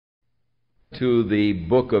to the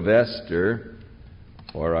book of Esther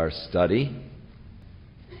for our study.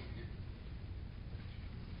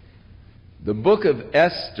 The book of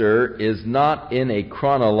Esther is not in a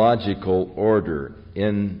chronological order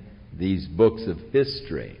in these books of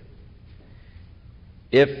history.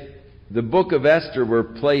 If the book of Esther were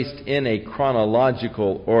placed in a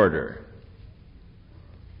chronological order,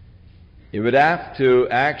 it would have to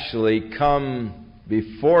actually come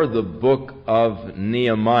before the book of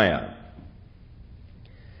Nehemiah.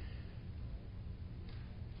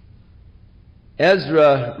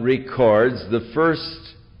 Ezra records the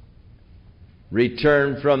first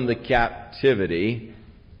return from the captivity.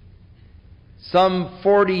 Some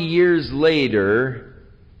 40 years later,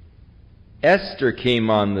 Esther came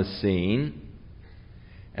on the scene,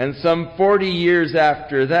 and some 40 years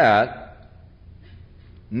after that,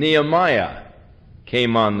 Nehemiah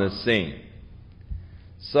came on the scene.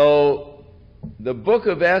 So the book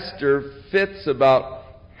of Esther fits about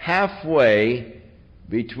halfway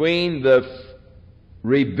between the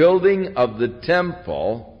rebuilding of the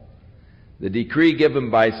temple, the decree given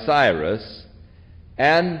by Cyrus,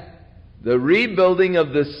 and the rebuilding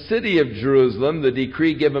of the city of Jerusalem, the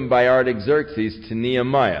decree given by Artaxerxes to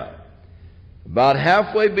Nehemiah. About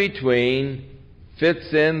halfway between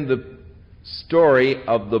fits in the story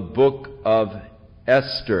of the book of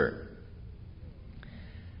Esther.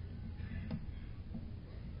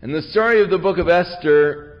 And the story of the book of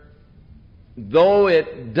Esther, though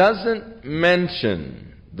it doesn't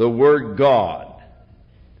mention the word God,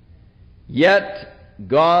 yet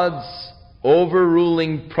God's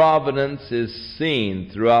overruling providence is seen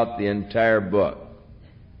throughout the entire book.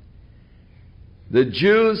 The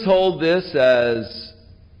Jews hold this as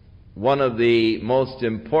one of the most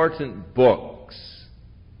important books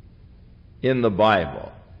in the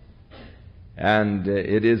Bible. And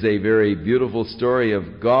it is a very beautiful story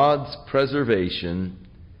of God's preservation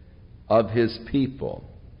of His people.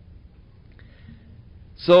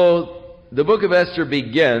 So the book of Esther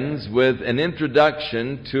begins with an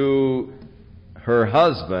introduction to her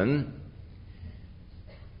husband,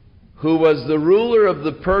 who was the ruler of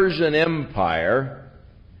the Persian Empire,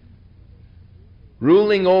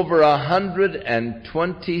 ruling over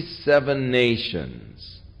 127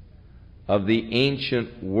 nations of the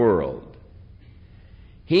ancient world.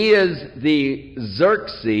 He is the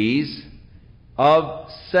Xerxes of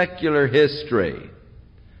secular history,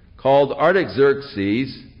 called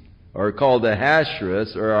Artaxerxes, or called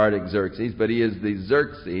Ahasuerus or Artaxerxes, but he is the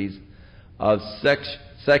Xerxes of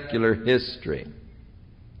secular history.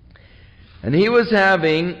 And he was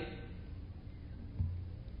having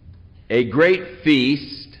a great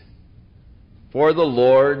feast for the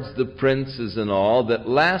lords, the princes, and all, that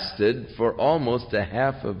lasted for almost a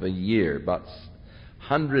half of a year, about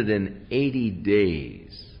 180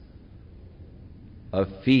 days of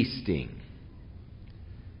feasting.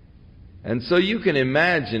 And so you can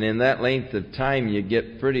imagine in that length of time you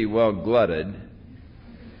get pretty well glutted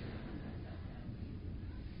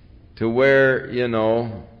to where, you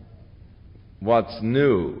know, what's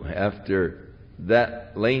new after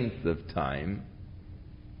that length of time.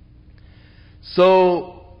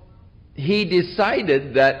 So he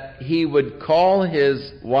decided that he would call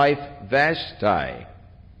his wife Vashti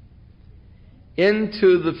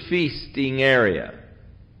into the feasting area.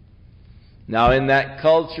 Now, in that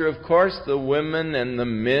culture, of course, the women and the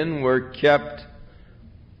men were kept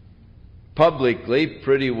publicly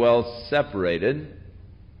pretty well separated.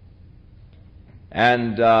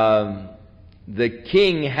 And the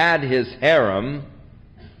king had his harem,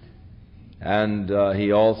 and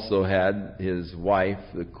he also had his wife,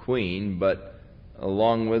 the queen, but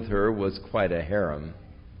along with her was quite a harem.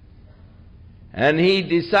 And he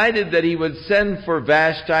decided that he would send for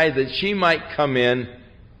Vashti that she might come in,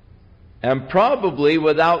 and probably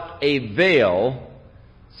without a veil,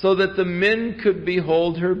 so that the men could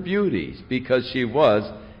behold her beauties, because she was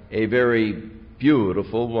a very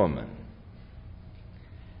beautiful woman.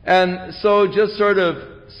 And so, just sort of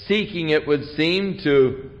seeking, it would seem,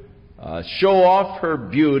 to show off her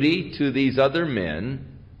beauty to these other men,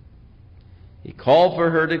 he called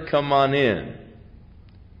for her to come on in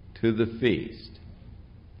to the feast.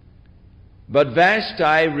 But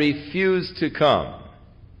Vashti refused to come,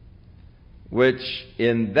 which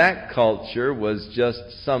in that culture was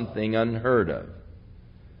just something unheard of.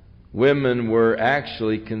 Women were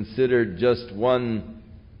actually considered just one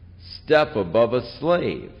step above a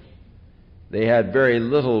slave. They had very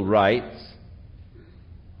little rights.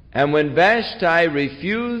 And when Vashti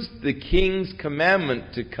refused the king's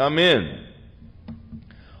commandment to come in,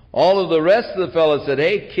 all of the rest of the fellows said,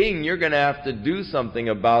 "Hey, king, you're going to have to do something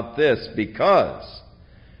about this, because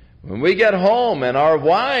When we get home and our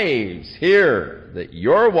wives hear that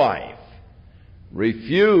your wife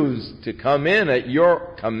refused to come in at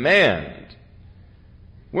your command,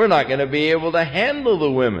 we're not going to be able to handle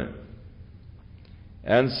the women.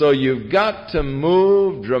 And so you've got to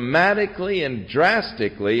move dramatically and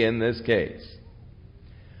drastically in this case.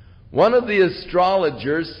 One of the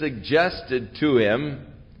astrologers suggested to him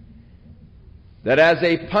that as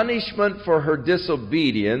a punishment for her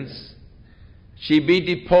disobedience, she be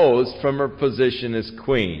deposed from her position as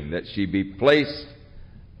queen, that she be placed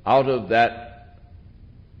out of that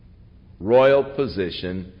royal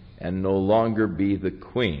position and no longer be the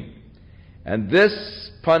queen. And this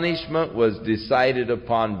punishment was decided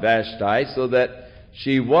upon Vashti so that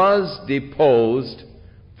she was deposed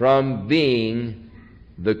from being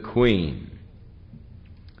the queen.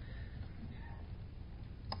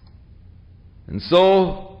 And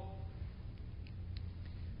so,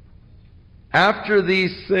 after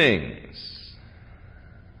these things,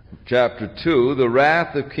 chapter 2, the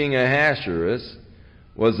wrath of King Ahasuerus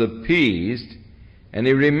was appeased, and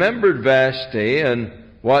he remembered Vashti and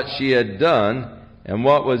what she had done, and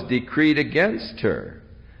what was decreed against her.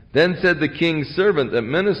 Then said the king's servant that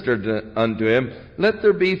ministered unto him, Let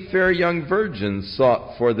there be fair young virgins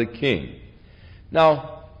sought for the king.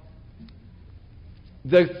 Now,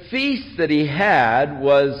 the feast that he had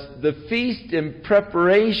was the feast in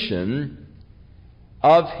preparation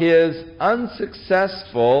of his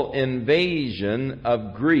unsuccessful invasion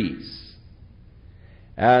of Greece.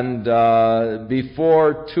 And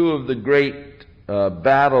before two of the great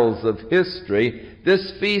battles of history,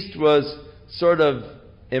 this feast was sort of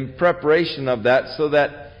in preparation of that, so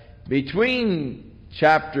that between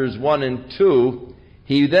chapters 1 and 2,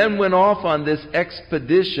 he then went off on this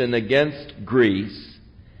expedition against Greece.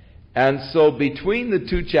 And so between the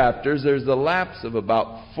two chapters, there's a lapse of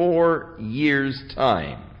about 4 years'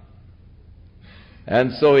 time.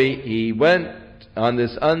 And so he went on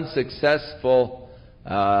this unsuccessful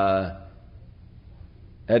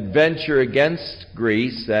adventure against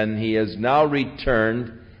Greece, and he has now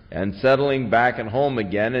returned and settling back at home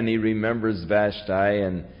again, and he remembers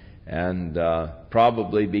Vashti and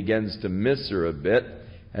probably begins to miss her a bit.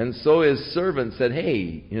 And so his servant said,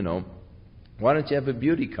 Hey, why don't you have a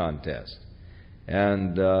beauty contest?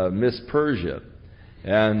 And Miss Persia.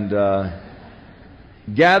 And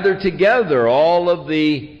gather together all of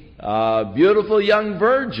the beautiful young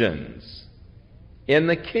virgins in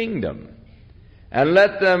the kingdom, and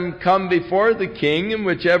let them come before the king, and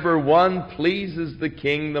whichever one pleases the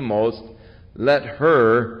king the most, let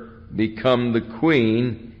her become the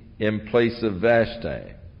queen in place of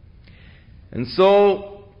Vashti. And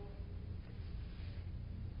so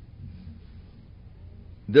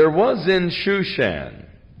there was in Shushan,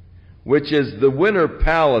 which is the winter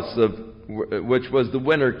palace which was the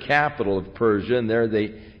winter capital of Persia, and there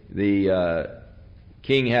the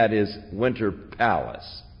king had his winter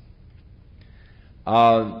palace.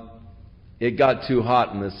 It got too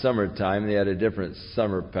hot in the summertime. They had a different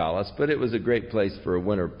summer palace, but it was a great place for a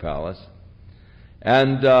winter palace.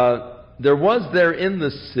 And there was there in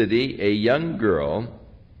the city a young girl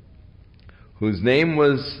whose name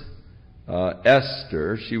was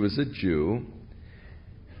Esther. She was a Jew.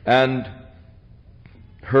 And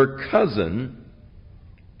her cousin,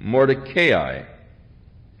 Mordecai,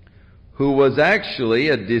 who was actually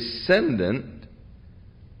a descendant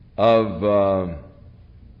of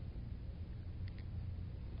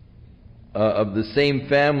the same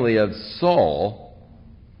family of Saul,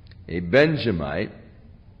 a Benjamite,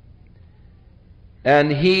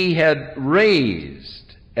 and he had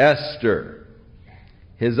raised Esther,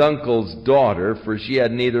 his uncle's daughter, for she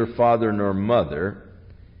had neither father nor mother.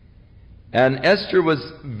 And Esther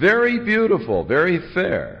was very beautiful, very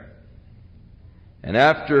fair. And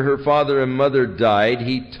after her father and mother died,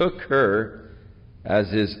 he took her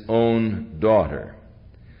as his own daughter.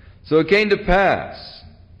 So it came to pass,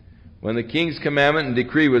 when the king's commandment and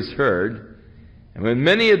decree was heard, and when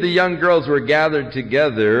many of the young girls were gathered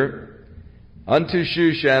together unto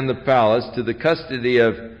Shushan the palace, to the custody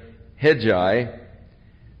of Hegai,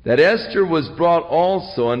 that Esther was brought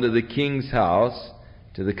also unto the king's house,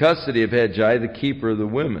 to the custody of Hegai, the keeper of the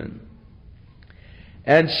women.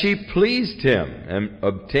 And she pleased him, and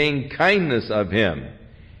obtained kindness of him,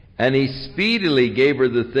 and he speedily gave her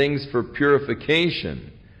the things for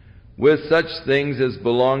purification, with such things as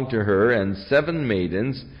belonged to her, and 7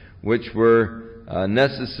 maidens, which were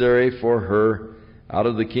necessary for her out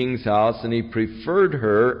of the king's house. And he preferred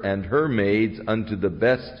her and her maids unto the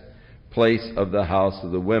best place of the house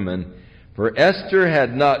of the women. For Esther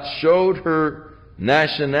had not showed her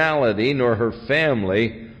nationality nor her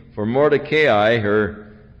family, for Mordecai,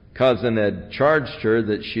 her cousin had charged her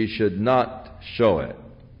that she should not show it.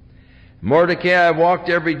 Mordecai walked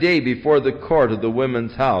every day before the court of the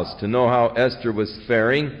women's house to know how Esther was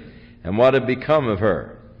faring and what had become of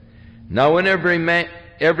her. Now when every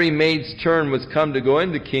maid's turn was come to go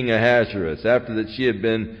into King Ahasuerus, after that she had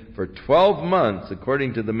been for 12 months,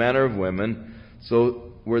 according to the manner of women,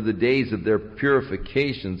 so were the days of their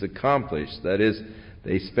purifications accomplished. That is,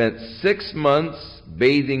 they spent 6 months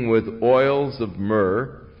bathing with oils of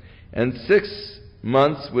myrrh, and 6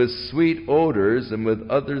 months with sweet odors and with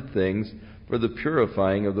other things for the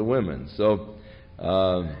purifying of the women. So,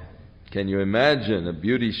 can you imagine a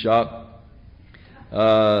beauty shop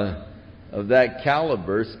of that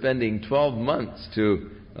caliber spending 12 months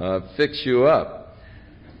to fix you up?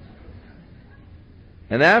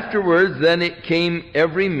 And afterwards then it came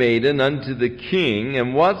every maiden unto the king,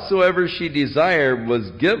 and whatsoever she desired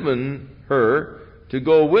was given her to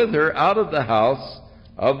go with her out of the house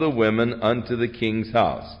of the women unto the king's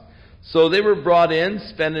house. So they were brought in,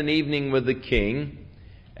 spent an evening with the king,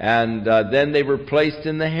 and then they were placed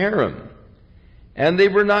in the harem. And they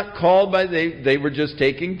were not called by, they were just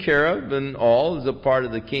taken care of and all as a part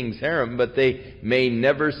of the king's harem, but they may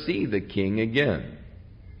never see the king again,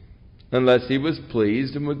 unless he was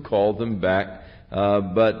pleased and would call them back,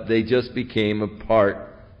 but they just became a part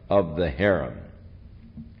of the harem.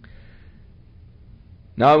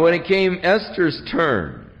 Now when it came Esther's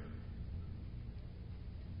turn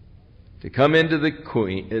to come into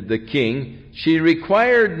the king, she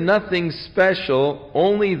required nothing special,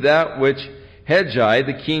 only that which Hegai,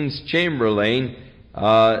 the king's chamberlain,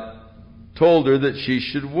 told her that she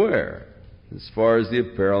should wear. As far as the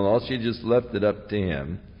apparel and all, she just left it up to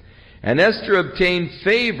him. And Esther obtained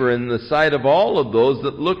favor in the sight of all of those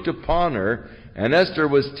that looked upon her. And Esther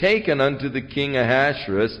was taken unto the king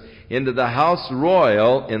Ahasuerus into the house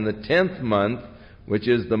royal in the 10th month, which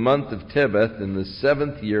is the month of Tebeth, in the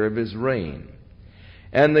 7th year of his reign.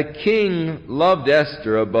 And the king loved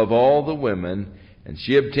Esther above all the women, and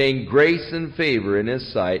she obtained grace and favor in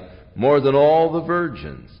his sight more than all the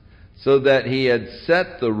virgins, so that he had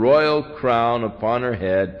set the royal crown upon her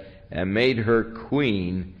head and made her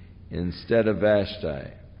queen instead of Vashti.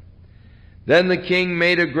 Then the king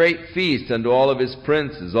made a great feast unto all of his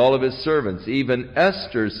princes, all of his servants, even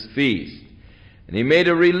Esther's feast. And he made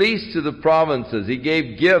a release to the provinces. He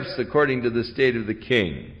gave gifts according to the state of the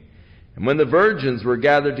king. And when the virgins were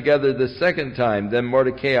gathered together the second time, then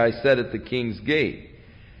Mordecai sat at the king's gate.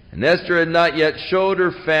 And Esther had not yet showed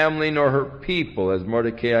her family nor her people, as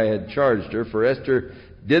Mordecai had charged her, for Esther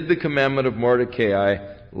did the commandment of Mordecai,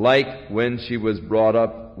 like when she was brought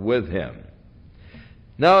up with him.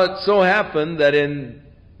 Now it so happened that in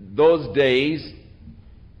those days,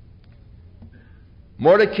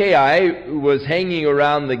 Mordecai was hanging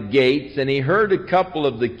around the gates, and he heard a couple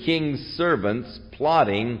of the king's servants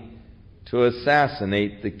plotting to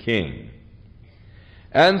assassinate the king.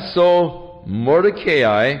 And so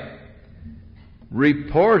Mordecai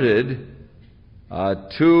reported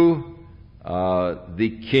to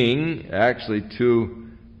the king, actually to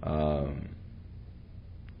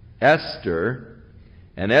Esther,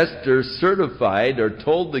 and Esther certified or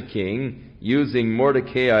told the king using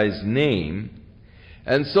Mordecai's name.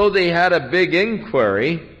 And so they had a big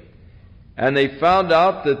inquiry, and they found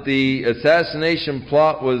out that the assassination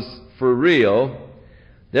plot was for real.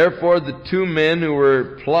 Therefore the 2 men who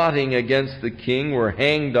were plotting against the king were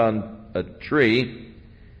hanged on a tree,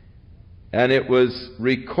 and it was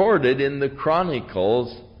recorded in the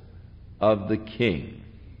chronicles of the king.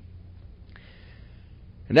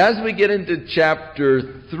 And as we get into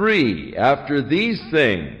chapter 3, after these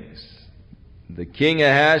things, the king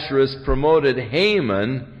Ahasuerus promoted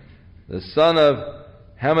Haman, the son of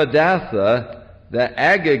Hammedatha, the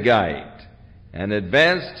Agagite, and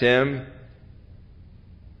advanced him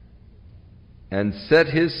and set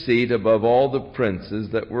his seat above all the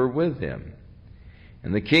princes that were with him.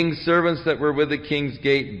 And the king's servants that were with the king's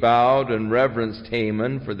gate bowed and reverenced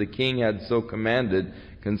Haman, for the king had so commanded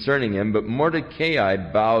concerning him, but Mordecai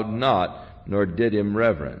bowed not, nor did him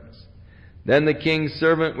reverence. Then the king's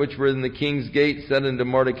servant which were in the king's gate said unto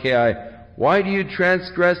Mordecai, Why do you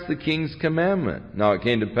transgress the king's commandment? Now it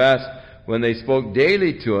came to pass, when they spoke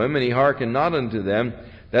daily to him, and he hearkened not unto them,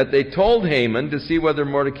 that they told Haman to see whether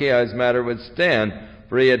Mordecai's matter would stand,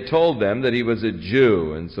 for he had told them that he was a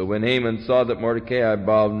Jew. And so when Haman saw that Mordecai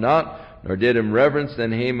bowed not, nor did him reverence,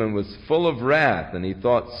 then Haman was full of wrath, and he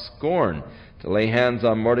thought scorn to lay hands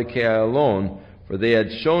on Mordecai alone, for they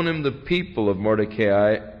had shown him the people of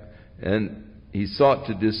Mordecai, and he sought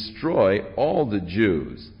to destroy all the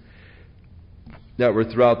Jews that were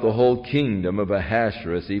throughout the whole kingdom of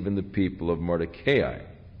Ahasuerus, even the people of Mordecai.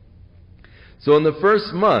 So in the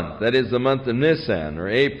first month, that is the month of Nisan, or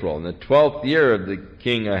April, in the 12th year of the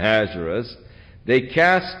king Ahasuerus, they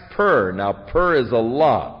cast pur. Now pur is a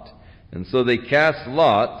lot. And so they cast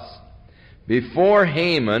lots before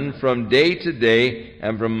Haman from day to day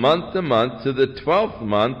and from month to month to the 12th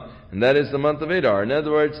month, and that is the month of Adar. In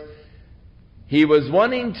other words, he was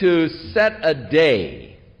wanting to set a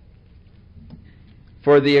day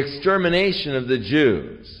for the extermination of the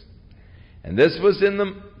Jews. And this was in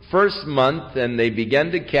the first month, and they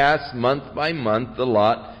began to cast month by month the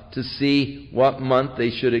lot to see what month they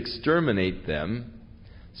should exterminate them,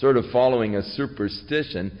 sort of following a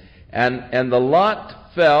superstition. And the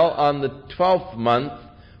lot fell on the 12th month,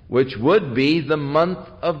 which would be the month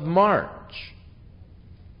of March,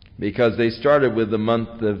 because they started with the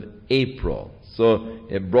month of April. So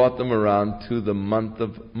it brought them around to the month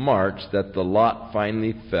of March that the lot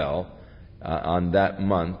finally fell on that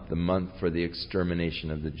month, the month for the extermination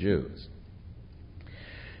of the Jews.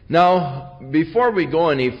 Now, before we go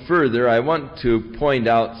any further, I want to point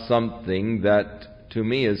out something that to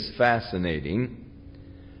me is fascinating.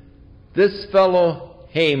 This fellow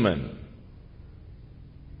Haman,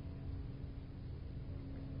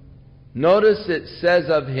 notice it says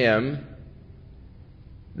of him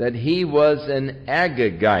that he was an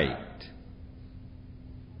Agagite.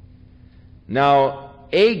 Now,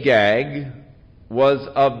 Agag was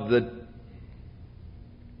of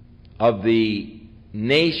the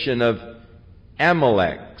nation of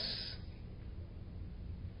Amaleks.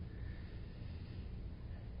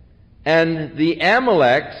 And the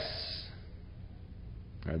Amaleks,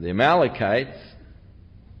 or the Amalekites,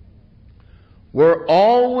 were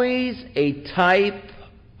always a type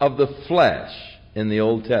of the flesh in the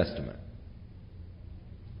Old Testament.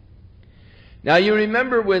 Now you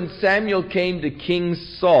remember when Samuel came to King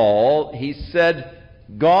Saul, he said,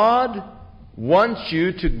 God wants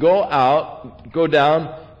you to go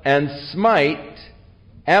down and smite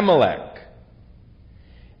Amalek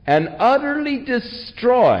and utterly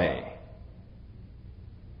destroy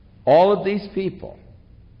all of these people.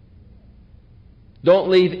 Don't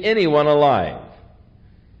leave anyone alive,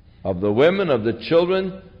 of the women, of the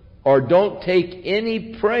children, or don't take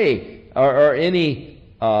any prey or any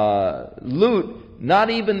loot,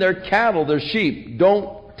 not even their cattle, their sheep.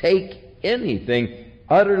 Don't take anything.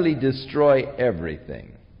 Utterly destroy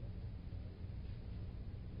everything.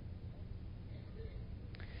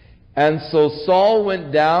 And so Saul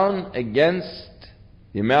went down against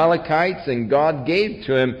the Amalekites, and God gave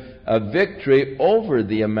to him a victory over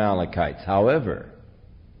the Amalekites. However,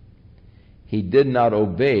 he did not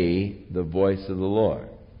obey the voice of the Lord.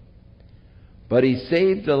 But he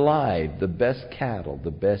saved alive the best cattle,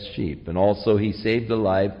 the best sheep, and also he saved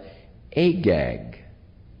alive Agag,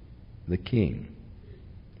 the king,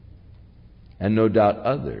 and no doubt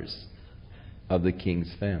others of the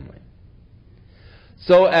king's family.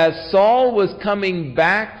 So as Saul was coming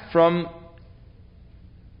back from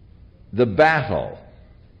the battle,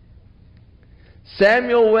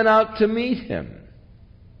 Samuel went out to meet him.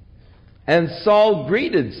 And Saul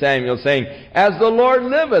greeted Samuel, saying, As the Lord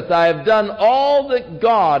liveth, I have done all that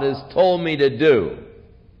God has told me to do.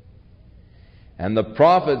 And the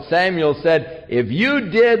prophet Samuel said, If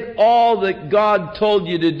you did all that God told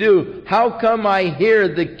you to do, how come I hear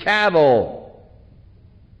the cattle?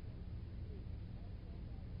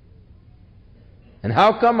 And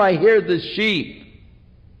how come I hear the sheep?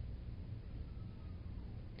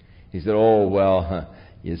 He said, Oh, well,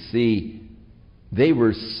 you see, they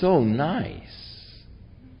were so nice,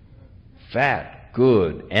 fat,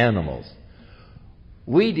 good animals.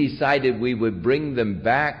 We decided we would bring them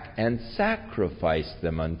back and sacrifice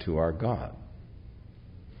them unto our God.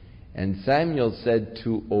 And Samuel said,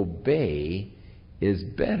 to obey is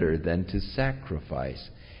better than to sacrifice,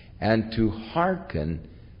 and to hearken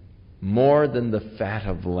more than the fat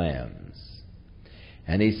of lambs.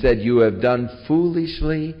 And he said, You have done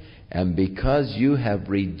foolishly, and because you have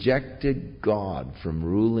rejected God from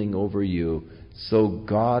ruling over you, so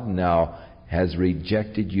God now has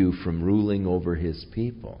rejected you from ruling over His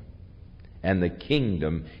people. And the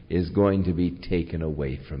kingdom is going to be taken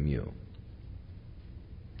away from you.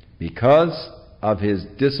 Because of his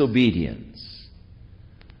disobedience,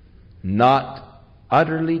 not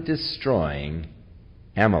utterly destroying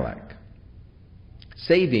Amalek,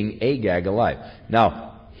 saving Agag alive.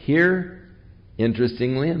 Now, here,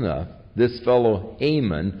 interestingly enough, this fellow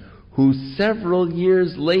Haman, who several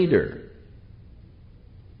years later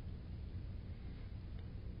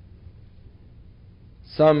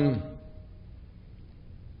some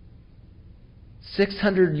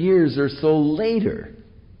 600 years or so later,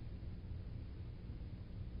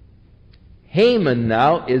 Haman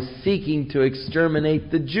now is seeking to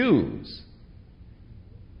exterminate the Jews.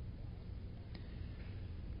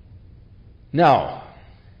 Now,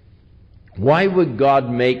 why would God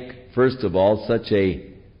make, first of all, such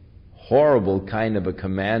a horrible kind of a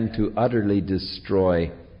command to utterly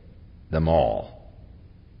destroy them all?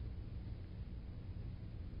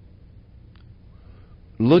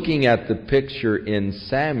 Looking at the picture in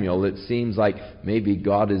Samuel, it seems like maybe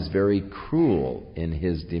God is very cruel in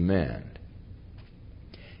his demand.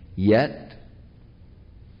 Yet,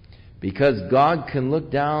 because God can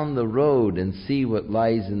look down the road and see what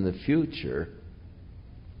lies in the future,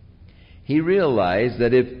 he realized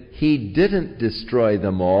that if he didn't destroy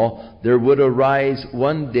them all, there would arise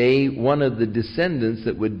one day one of the descendants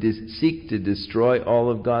that would seek to destroy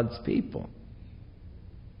all of God's people.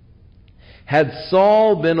 Had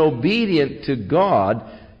Saul been obedient to God,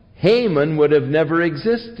 Haman would have never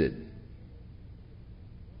existed.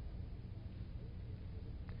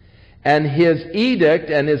 And his edict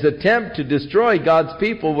and his attempt to destroy God's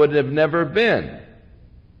people would have never been.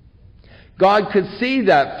 God could see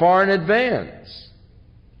that far in advance.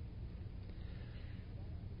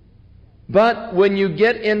 But when you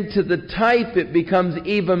get into the type, it becomes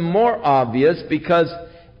even more obvious, because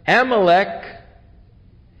Amalek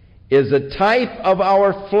is a type of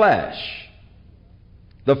our flesh,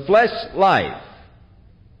 the flesh life,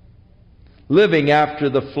 living after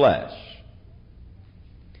the flesh.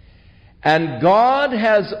 And God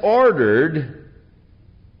has ordered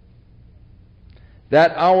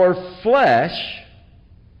that our flesh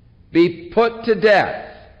be put to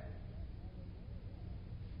death.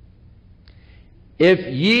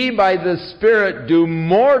 If ye by the Spirit do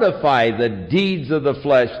mortify the deeds of the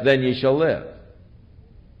flesh, then ye shall live.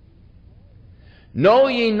 Know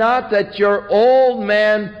ye not that your old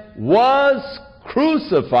man was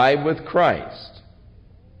crucified with Christ?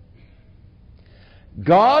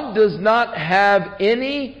 God does not have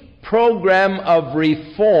any program of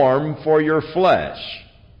reform for your flesh.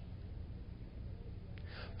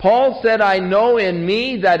 Paul said, I know in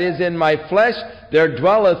me, that is in my flesh, there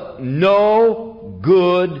dwelleth no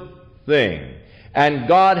good thing. And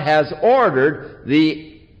God has ordered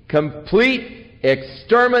the complete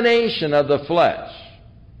extermination of the flesh.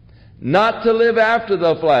 Not to live after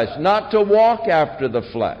the flesh, not to walk after the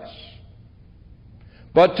flesh,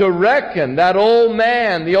 but to reckon that old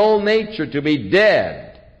man, the old nature, to be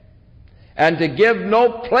dead, and to give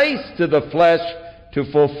no place to the flesh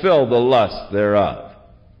to fulfill the lust thereof.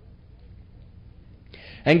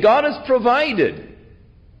 And God has provided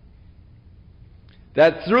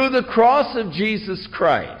that through the cross of Jesus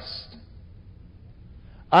Christ,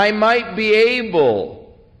 I might be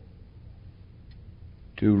able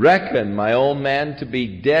to reckon my old man to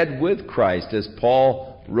be dead with Christ, as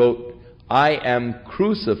Paul wrote, I am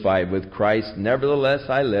crucified with Christ, nevertheless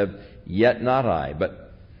I live, yet not I,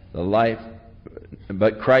 but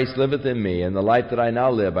Christ liveth in me, and the life that I now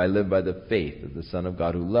live, I live by the faith of the Son of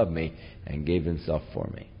God, who loved me and gave himself for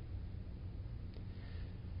me.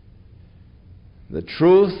 The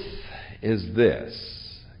truth is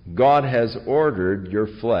this: God has ordered your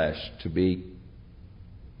flesh to be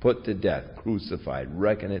put to death, crucified,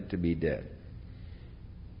 reckon it to be dead.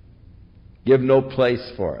 Give no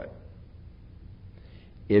place for it.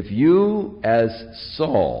 If you, as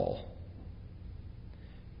Saul,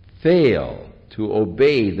 fail to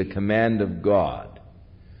obey the command of God,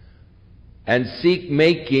 and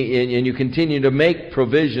and you continue to make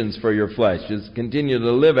provisions for your flesh, just continue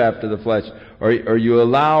to live after the flesh, or you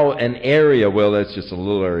allow an area, well, that's just a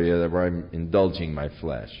little area where I'm indulging my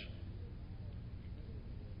flesh,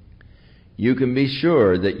 you can be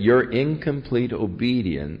sure that your incomplete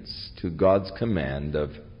obedience to God's command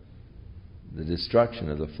of the destruction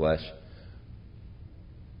of the flesh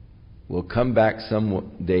will come back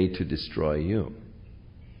some day to destroy you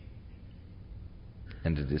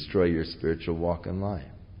and to destroy your spiritual walk in life.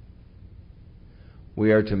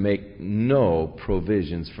 We are to make no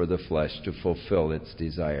provisions for the flesh to fulfill its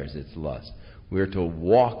desires, its lusts. We are to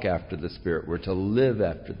walk after the Spirit. We're to live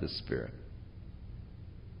after the Spirit,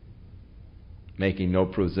 making no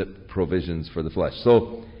provisions for the flesh.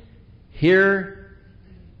 So here,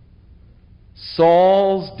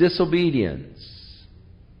 Saul's disobedience,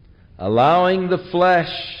 allowing the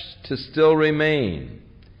flesh to still remain,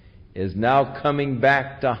 is now coming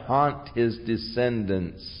back to haunt his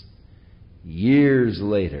descendants years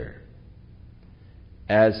later,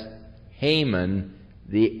 as Haman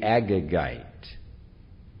the Agagite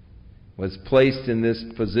was placed in this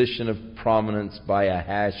position of prominence by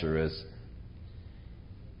Ahasuerus,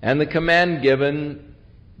 and the command given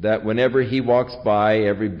that whenever he walks by,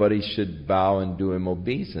 everybody should bow and do him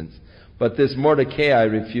obeisance. But this Mordecai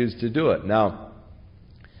refused to do it. Now,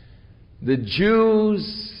 the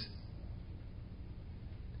Jews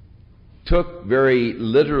took very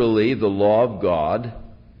literally the law of God,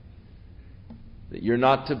 that you're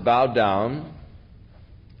not to bow down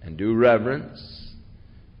and do reverence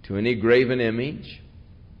to any graven image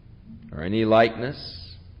or any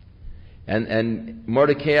likeness. And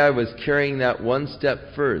Mordecai was carrying that one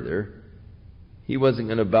step further. He wasn't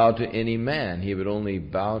going to bow to any man. He would only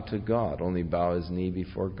bow to God, only bow his knee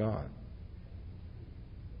before God.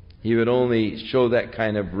 He would only show that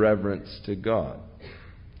kind of reverence to God.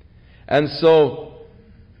 And so,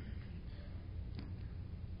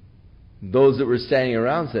 those that were standing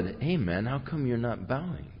around said, "Hey man, how come you're not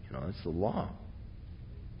bowing? You know, it's the law."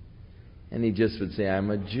 And he just would say, "I'm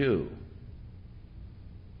a Jew.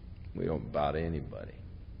 We don't bow to anybody.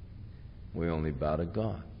 We only bow to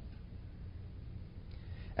God."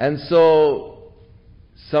 And so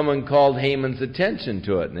someone called Haman's attention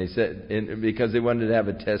to it, and they said, because they wanted to have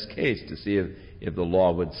a test case to see if the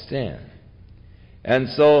law would stand. And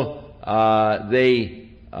so they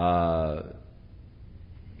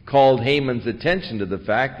called Haman's attention to the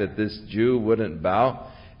fact that this Jew wouldn't bow.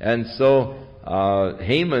 And so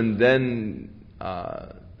Haman then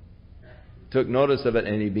took notice of it,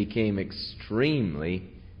 and he became extremely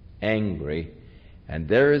angry. And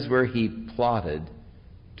there is where he plotted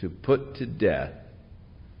to put to death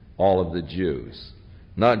all of the Jews.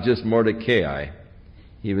 Not just Mordecai.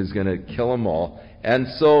 He was going to kill them all. And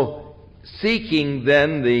so, seeking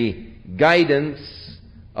then the guidance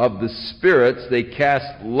of the spirits, they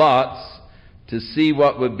cast lots to see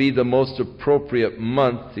what would be the most appropriate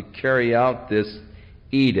month to carry out this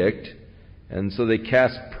edict. And so they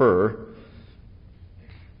cast Pur.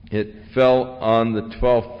 It fell on the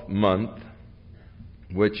 12th month,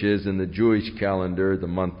 which is in the Jewish calendar the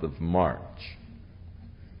month of March.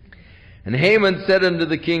 And Haman said unto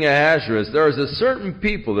the king Ahasuerus, "There is a certain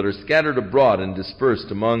people that are scattered abroad and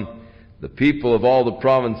dispersed among the people of all the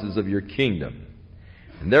provinces of your kingdom.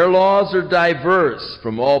 And their laws are diverse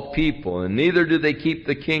from all people, and neither do they keep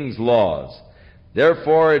the king's laws.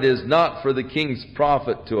 Therefore it is not for the king's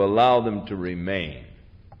profit to allow them to remain."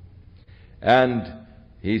 And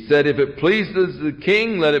he said, "If it pleases the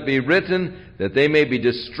king, let it be written that they may be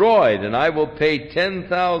destroyed, and I will pay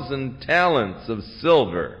 10,000 talents of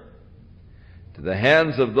silver to the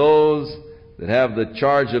hands of those that have the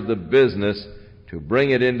charge of the business to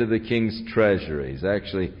bring it into the king's treasuries."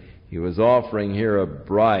 Actually, he was offering here a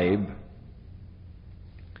bribe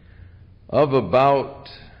of about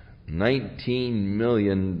 $19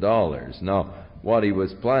 million. Now, what he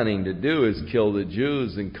was planning to do is kill the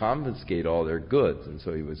Jews and confiscate all their goods, and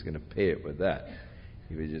so he was going to pay it with that.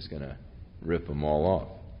 He was just going to rip them all off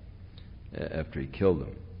after he killed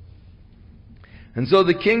them. And so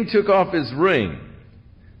the king took off his ring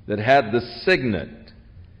that had the signet,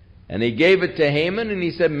 and he gave it to Haman, and he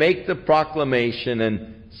said, "Make the proclamation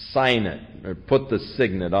and sign it, or put the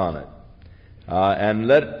signet on it. And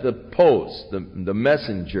let the post, the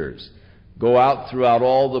messengers, go out throughout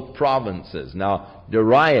all the provinces." Now,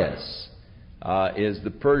 Darius is the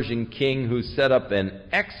Persian king who set up an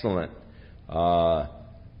excellent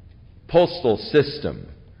postal system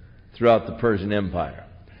throughout the Persian Empire.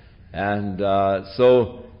 And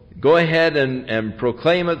so go ahead and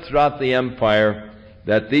proclaim it throughout the empire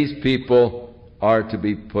that these people are to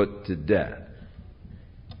be put to death.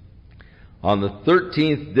 On the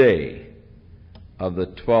 13th day of the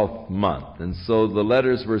 12th month. And so the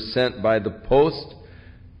letters were sent by the post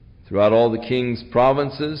throughout all the king's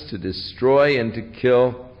provinces to destroy and to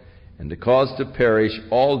kill and to cause to perish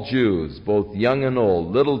all Jews, both young and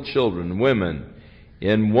old, little children, women,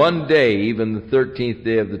 in one day, even the 13th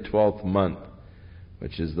day of the 12th month,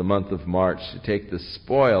 which is the month of March, to take the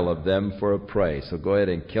spoil of them for a prey. So go ahead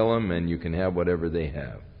and kill them, and you can have whatever they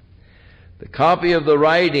have. The copy of the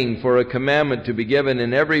writing for a commandment to be given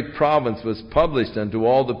in every province was published unto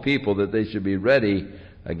all the people, that they should be ready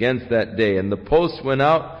against that day. And the post went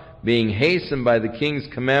out, being hastened by the king's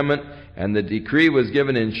commandment, and the decree was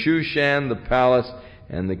given in Shushan the palace,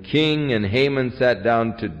 and the king and Haman sat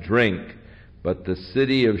down to drink. But the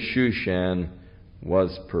city of Shushan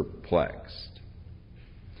was perplexed.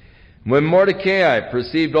 When Mordecai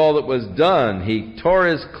perceived all that was done, he tore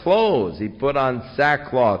his clothes, he put on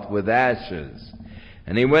sackcloth with ashes,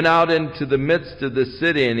 and he went out into the midst of the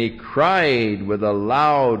city, and he cried with a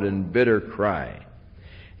loud and bitter cry.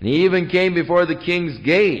 And he even came before the king's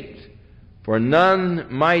gate, for none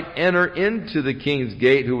might enter into the king's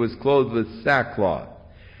gate who was clothed with sackcloth.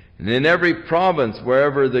 And in every province,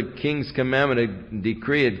 wherever the king's commandment and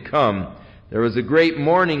decree had come, there was a great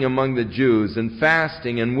mourning among the Jews, and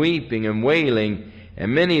fasting, and weeping, and wailing,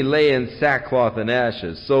 and many lay in sackcloth and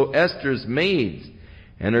ashes. So Esther's maids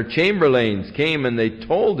and her chamberlains came, and they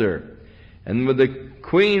told her. And the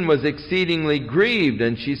queen was exceedingly grieved,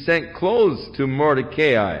 and she sent clothes to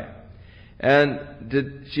Mordecai. And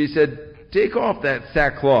she said, "Take off that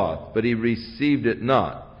sackcloth," but he received it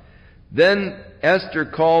not. Then Esther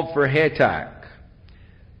called for Hatak,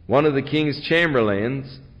 one of the king's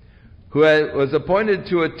chamberlains, who was appointed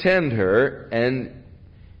to attend her, and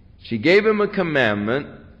she gave him a commandment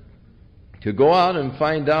to go out and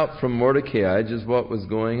find out from Mordecai just what was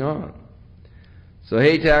going on. So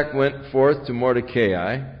Hatak went forth to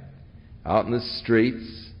Mordecai out in the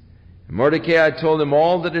streets. And Mordecai told him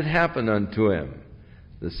all that had happened unto him,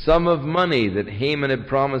 the sum of money that Haman had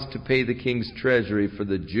promised to pay the king's treasury for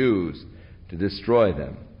the Jews to destroy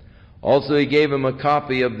them. Also he gave him a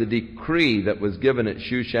copy of the decree that was given at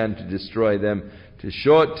Shushan to destroy them, to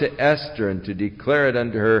show it to Esther, and to declare it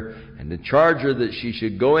unto her, and to charge her that she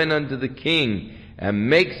should go in unto the king, and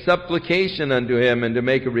make supplication unto him, and to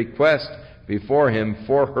make a request before him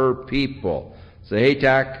for her people. So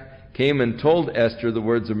Hatak came and told Esther the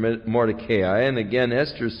words of Mordecai, and again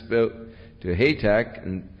Esther spoke to Hatak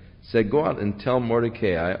and said, "Go out and tell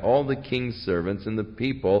Mordecai, all the king's servants and the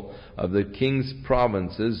people of the king's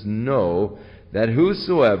provinces know that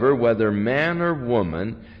whosoever, whether man or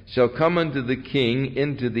woman, shall come unto the king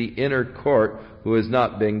into the inner court who has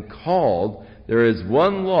not been called, there is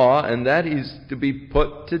one law, and that is to be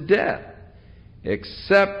put to death,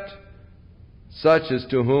 except such as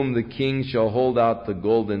to whom the king shall hold out the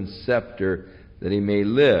golden scepter, that he may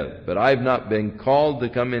live. But I have not been called to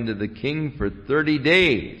come into the king for 30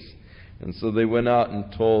 days. And so they went out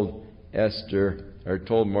and told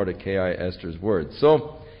Mordecai Esther's words.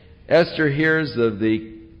 So Esther hears of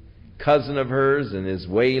the cousin of hers and is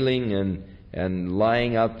wailing and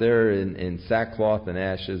lying out there in sackcloth and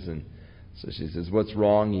ashes. And so she says, "What's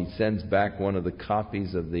wrong?" He sends back one of the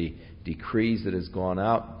copies of the decrees that has gone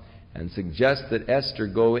out and suggests that Esther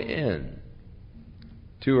go in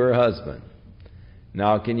to her husband.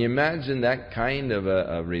 Now, can you imagine that kind of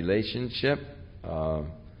a relationship,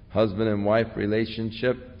 husband and wife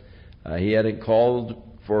relationship? He hadn't called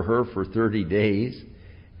for her for 30 days,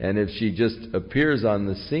 and if she just appears on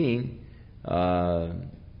the scene,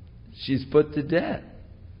 she's put to death,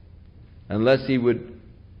 unless he would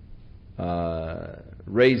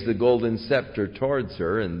raise the golden scepter towards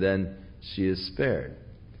her, and then she is spared.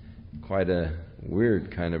 Quite a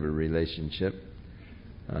weird kind of a relationship,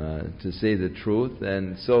 to say the truth.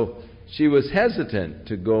 And so she was hesitant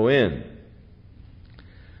to go in.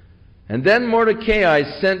 And then Mordecai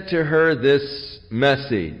sent to her this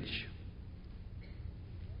message: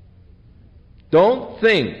 "Don't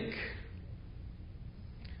think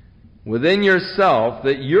within yourself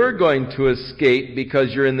that you're going to escape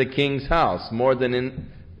because you're in the king's house more than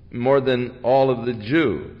all of the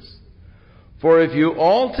Jews. For if you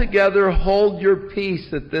altogether hold your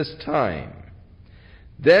peace at this time,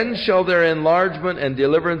 then shall their enlargement and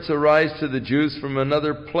deliverance arise to the Jews from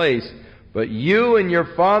another place, but you and your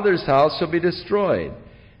father's house shall be destroyed.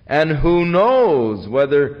 And who knows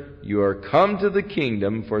whether you are come to the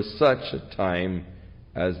kingdom for such a time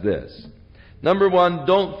as this." Number one,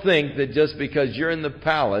 don't think that just because you're in the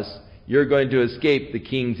palace, you're going to escape the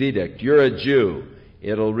king's edict. You're a Jew.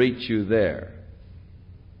 It'll reach you there.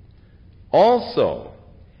 Also,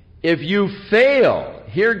 if you fail,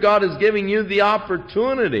 here God is giving you the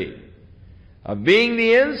opportunity of being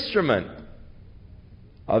the instrument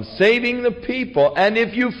of saving the people, and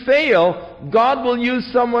if you fail, God will use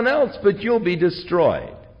someone else, but you'll be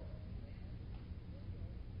destroyed.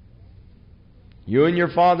 You and your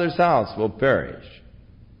father's house will perish.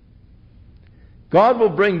 God will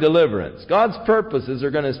bring deliverance. God's purposes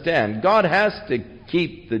are going to stand. God has to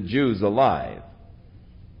keep the Jews alive.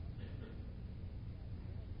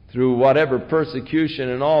 Through whatever persecution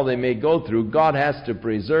and all they may go through, God has to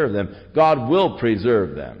preserve them. God will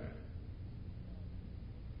preserve them.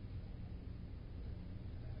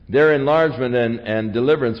 Their enlargement and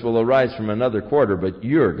deliverance will arise from another quarter, but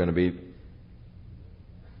you're going to be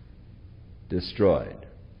destroyed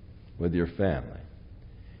with your family.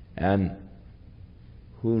 And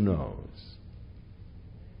who knows?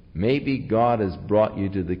 Maybe God has brought you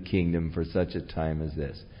to the kingdom for such a time as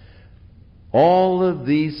this. All of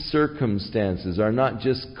these circumstances are not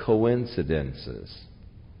just coincidences.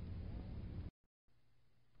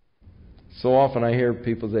 So often I hear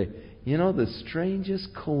people say, "You know, the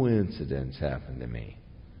strangest coincidence happened to me."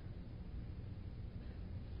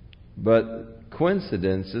 But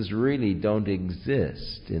coincidences really don't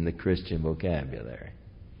exist in the Christian vocabulary.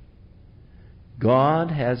 God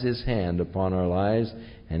has His hand upon our lives,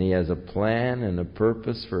 and He has a plan and a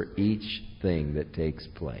purpose for each thing that takes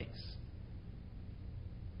place.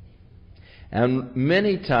 And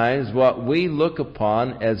many times what we look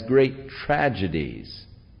upon as great tragedies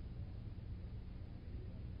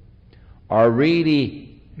are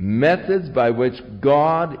really methods by which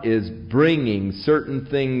God is bringing certain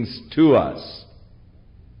things to us.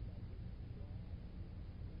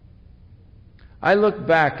 I look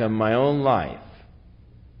back on my own life,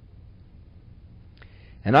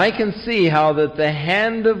 and I can see how that the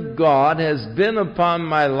hand of God has been upon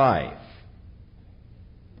my life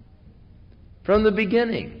from the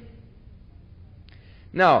beginning.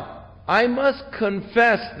 Now, I must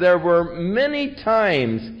confess there were many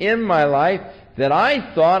times in my life that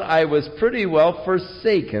I thought I was pretty well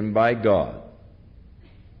forsaken by God.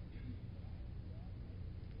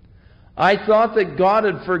 I thought that God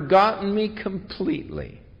had forgotten me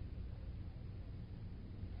completely.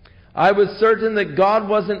 I was certain that God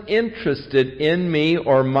wasn't interested in me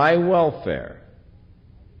or my welfare.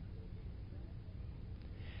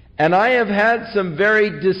 And I have had some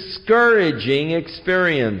very discouraging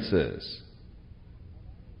experiences.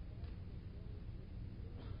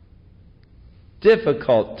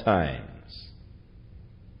 Difficult times.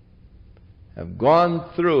 Have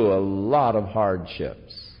gone through a lot of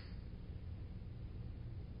hardships.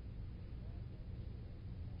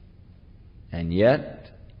 And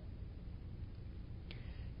yet,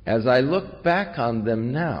 as I look back on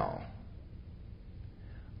them now,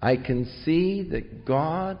 I can see that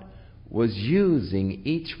God was using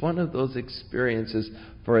each one of those experiences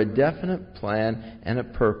for a definite plan and a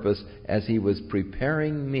purpose as He was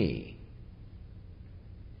preparing me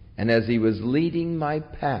and as He was leading my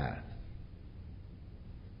path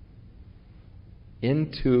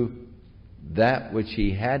into that which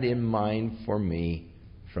He had in mind for me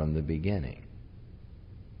from the beginning.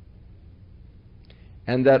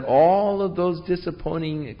 And that all of those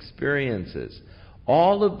disappointing experiences,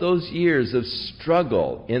 all of those years of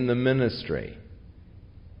struggle in the ministry,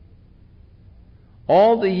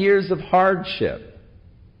 all the years of hardship,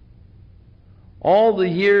 all the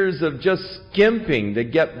years of just skimping to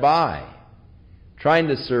get by, trying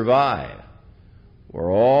to survive,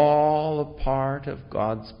 were all a part of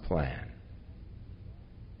God's plan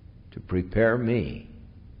to prepare me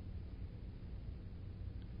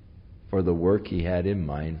for the work He had in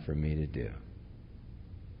mind for me to do.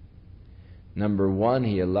 Number one,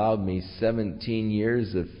 He allowed me 17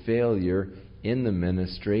 years of failure in the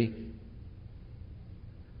ministry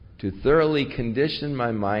to thoroughly condition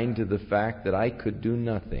my mind to the fact that I could do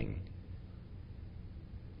nothing,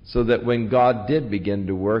 so that when God did begin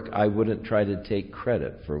to work, I wouldn't try to take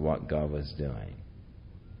credit for what God was doing.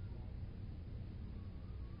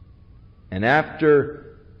 And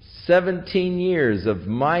after 17 years of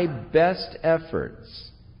my best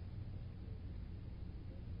efforts,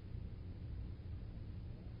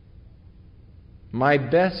 my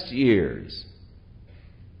best years,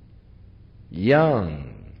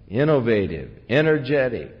 young, innovative,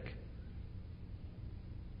 energetic,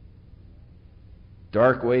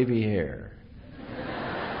 dark wavy hair,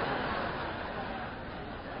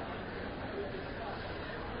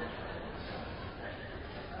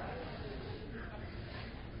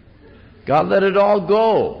 God let it all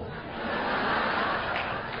go.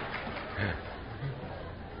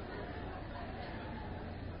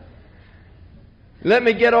 Let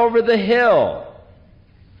me get over the hill.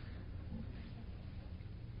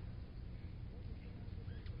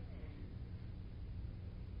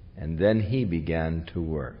 And then He began to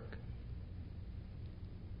work,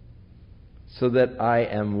 so that I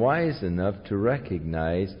am wise enough to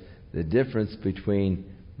recognize the difference between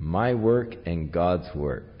my work and God's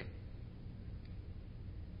work.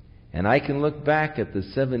 And I can look back at the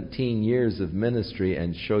 17 years of ministry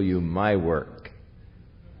and show you my work.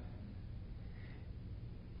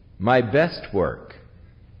 My best work.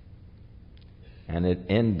 And it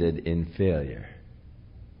ended in failure.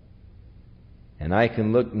 And I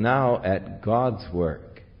can look now at God's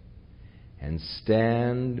work and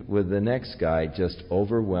stand with the next guy just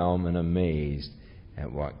overwhelmed and amazed at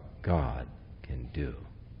what God can do.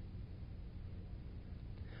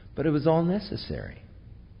 But it was all necessary.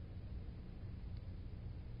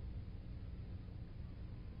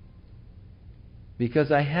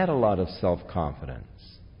 Because I had a lot of self-confidence.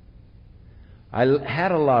 I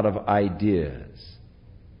had a lot of ideas.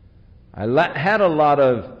 I had a lot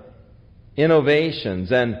of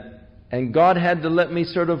innovations, and God had to let me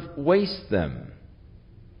sort of waste them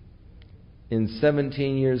in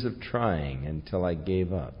 17 years of trying until I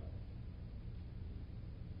gave up.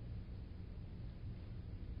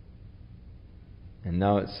 And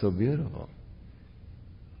now it's so beautiful.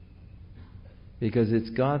 Because it's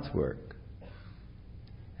God's work.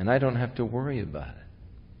 And I don't have to worry about it.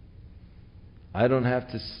 I don't have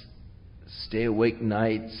to stay awake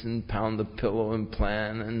nights and pound the pillow and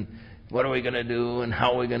plan and what are we going to do and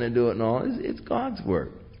how are we going to do it and all. It's God's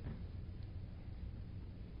work.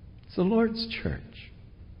 It's the Lord's church.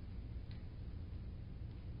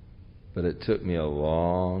 But it took me a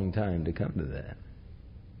long time to come to that.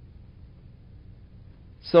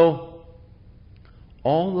 So,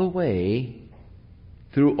 all the way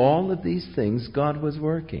through all of these things, God was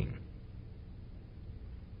working.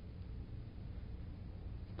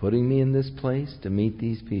 Putting me in this place to meet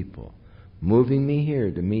these people. Moving me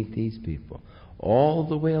here to meet these people. All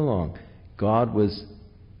the way along, God was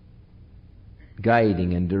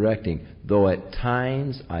guiding and directing, though at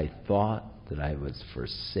times I thought that I was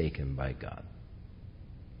forsaken by God.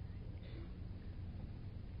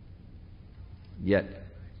 Yet,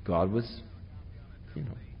 God was,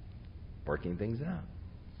 working things out.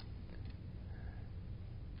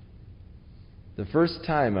 The first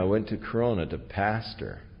time I went to Corona to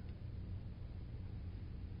pastor,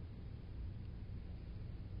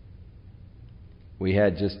 we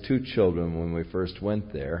had just 2 children when we first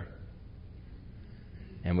went there,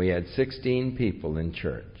 and we had 16 people in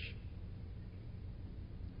church.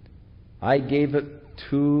 I gave it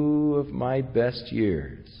 2 of my best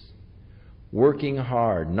years, working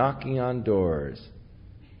hard, knocking on doors,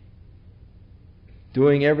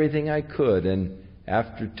 doing everything I could, and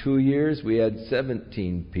after 2 years we had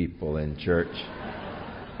 17 people in church.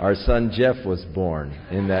 Our son Jeff was born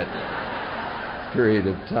in that period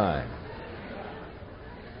of time.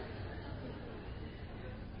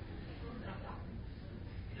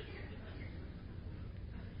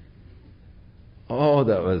 Oh,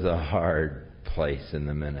 that was a hard place in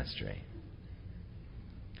the ministry.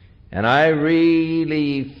 And I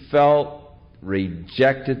really felt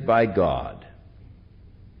rejected by God.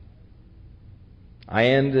 I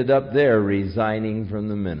ended up there resigning from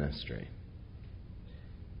the ministry.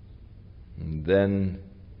 And then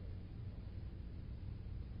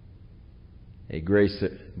a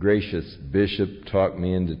gracious bishop talked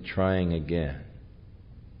me into trying again.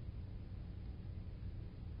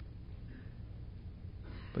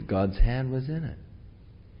 But God's hand was in it.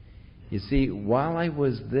 You see, while I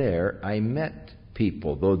was there, I met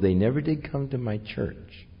people, though they never did come to my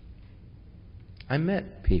church. I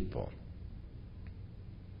met people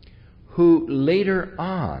who later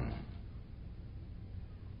on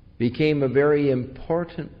became a very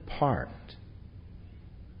important part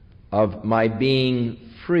of my being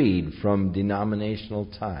freed from denominational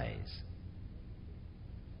ties.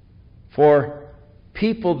 For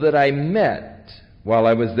people that I met while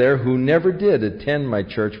I was there who never did attend my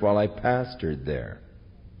church while I pastored there.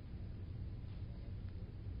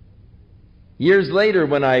 Years later,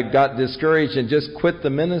 when I got discouraged and just quit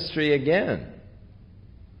the ministry again,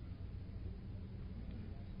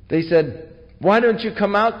 they said, "Why don't you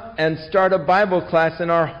come out and start a Bible class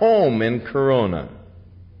in our home in Corona?"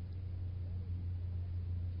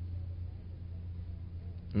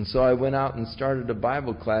 And so I went out and started a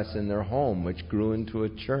Bible class in their home, which grew into a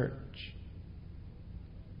church.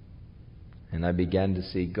 And I began to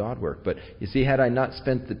see God work. But you see, had I not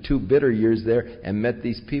spent the 2 bitter years there and met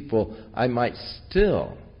these people, I might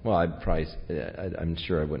still, I'm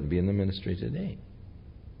sure I wouldn't be in the ministry today.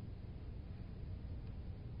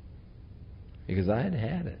 Because I had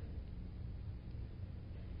had it.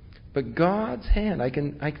 But God's hand, I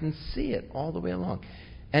can see it all the way along.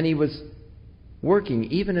 And He was working,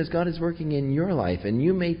 even as God is working in your life. And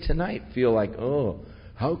you may tonight feel like, oh,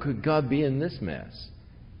 how could God be in this mess?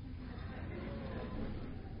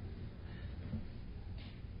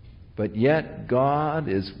 But yet God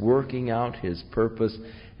is working out His purpose,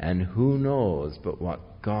 and who knows but what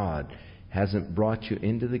God hasn't brought you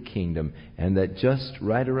into the kingdom, and that just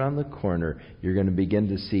right around the corner you're going to begin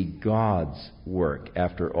to see God's work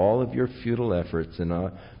after all of your futile efforts and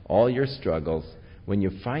all your struggles. When you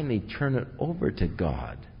finally turn it over to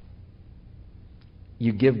God,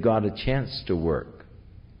 you give God a chance to work.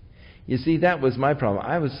 You see, that was my problem.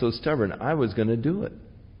 I was so stubborn, I was going to do it.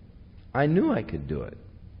 I knew I could do it.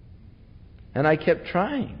 And I kept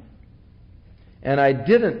trying. And I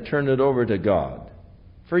didn't turn it over to God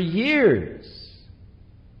for years.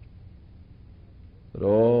 But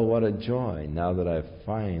oh, what a joy now that I've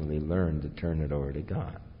finally learned to turn it over to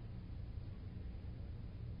God.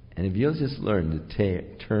 And if you'll just learn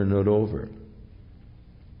to turn it over,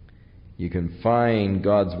 you can find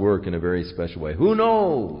God's work in a very special way. Who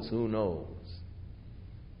knows? Who knows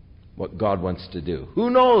what God wants to do? Who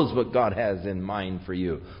knows what God has in mind for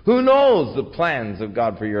you? Who knows the plans of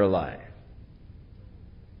God for your life?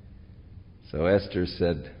 So Esther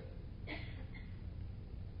said,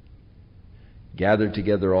 gather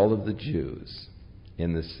together all of the Jews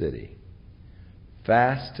in the city.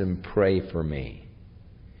 Fast and pray for me,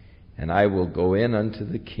 and I will go in unto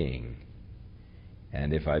the king.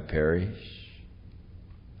 And if I perish,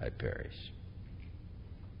 I perish.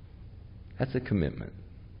 That's a commitment.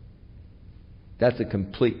 That's a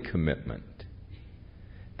complete commitment.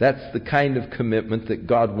 That's the kind of commitment that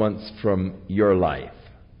God wants from your life.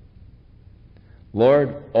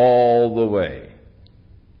 Lord, all the way.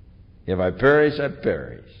 If I perish, I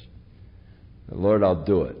perish. But Lord, I'll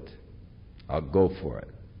do it. I'll go for it.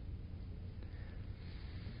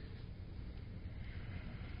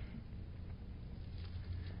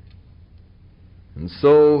 And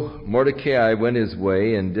so Mordecai went his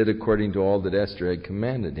way and did according to all that Esther had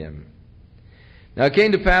commanded him. Now it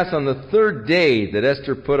came to pass on the third day that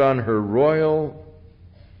Esther put on her royal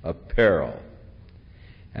apparel,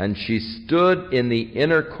 and she stood in the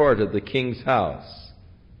inner court of the king's house.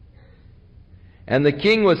 And the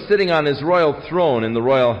king was sitting on his royal throne in the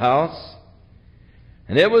royal house.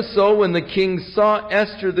 And it was so, when the king saw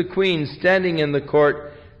Esther the queen standing in the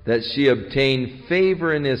court, that she obtained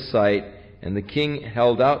favor in his sight. And the king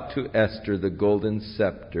held out to Esther the golden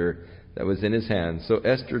scepter that was in his hand. So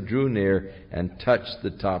Esther drew near and touched the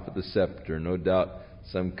top of the scepter. No doubt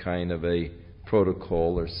some kind of a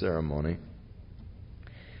protocol or ceremony.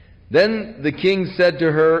 Then the king said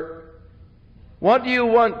to her, "What do you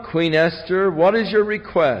want, Queen Esther? What is your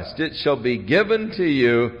request? It shall be given to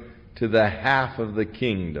you to the half of the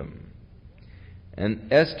kingdom." And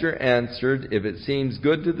Esther answered, "If it seems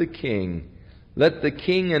good to the king, let the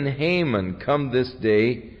king and Haman come this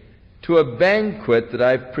day to a banquet that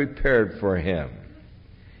I've prepared for him."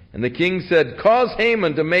 And the king said, "Cause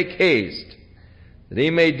Haman to make haste, that he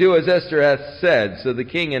may do as Esther hath said." So the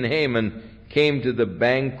king and Haman came to the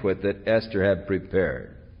banquet that Esther had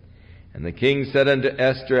prepared. And the king said unto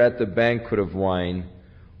Esther at the banquet of wine,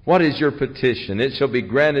 "What is your petition? It shall be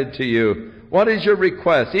granted to you. What is your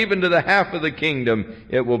request? Even to the half of the kingdom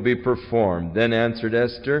it will be performed." Then answered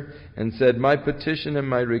Esther and said, "My petition and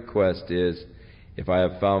my request is, if I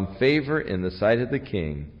have found favor in the sight of the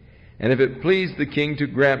king, and if it please the king to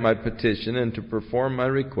grant my petition and to perform my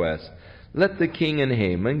request, let the king and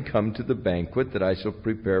Haman come to the banquet that I shall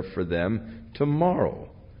prepare for them tomorrow,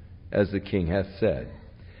 as the king hath said."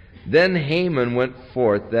 Then Haman went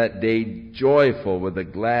forth that day joyful with a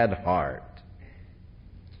glad heart.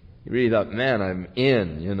 He really thought, man, I'm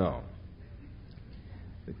in,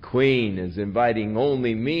 The queen is inviting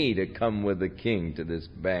only me to come with the king to this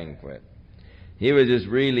banquet. He was just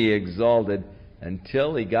really exalted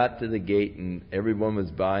until he got to the gate and everyone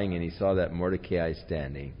was buying and he saw that Mordecai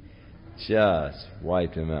standing. Just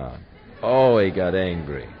wiped him out. Oh, he got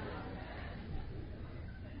angry.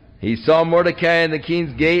 He saw Mordecai in the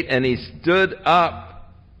king's gate, and he stood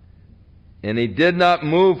up, and he did not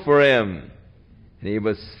move for him. And he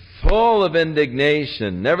was full of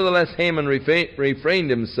indignation. Nevertheless, Haman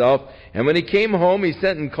refrained himself, and when he came home, he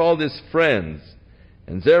sent and called his friends,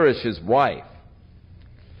 and Zeresh his wife.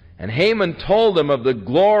 And Haman told them of the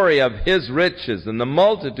glory of his riches, and the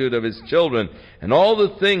multitude of his children, and all the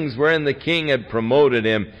things wherein the king had promoted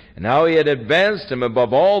him, and how he had advanced him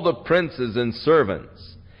above all the princes and servants.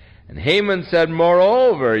 And Haman said,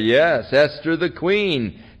 "Moreover, yes, Esther the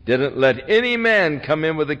queen didn't let any man come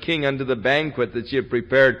in with the king unto the banquet that she had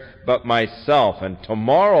prepared but myself. And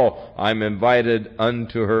tomorrow I'm invited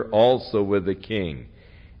unto her also with the king.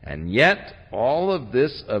 And yet all of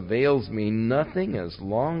this avails me nothing as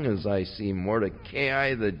long as I see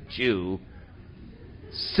Mordecai the Jew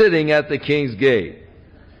sitting at the king's gate."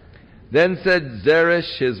 Then said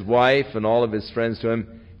Zeresh his wife and all of his friends to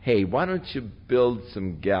him, "Hey, why don't you build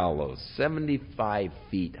some gallows 75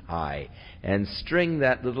 feet high and string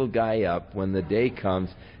that little guy up when the day comes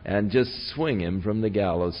and just swing him from the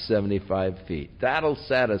gallows 75 feet. That'll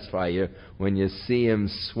satisfy you when you see him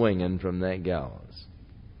swinging from that gallows."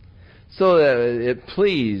 So it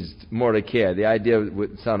pleased Mordecai. The idea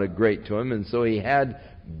sounded great to him, and so he had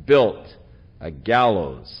built a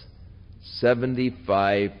gallows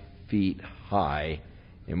 75 feet high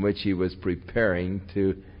in which he was preparing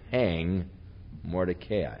to hang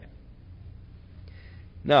Mordecai.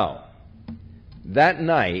 Now, that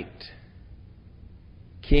night,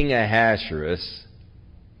 King Ahasuerus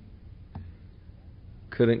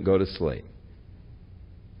couldn't go to sleep.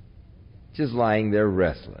 Just lying there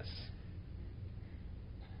restless.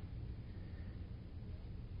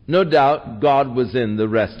 No doubt God was in the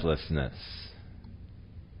restlessness.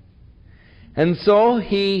 And so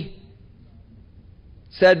he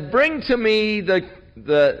said, bring to me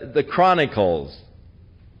the chronicles,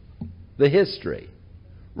 the history.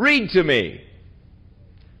 Read to me.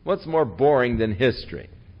 What's more boring than history?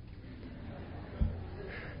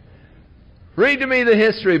 Read to me the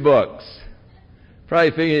history books.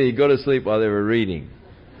 Probably figured he'd go to sleep while they were reading.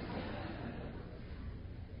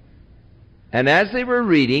 And as they were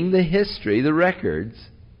reading the history, the records,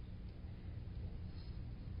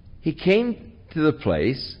 he came to the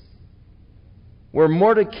place where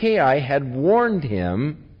Mordecai had warned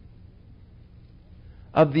him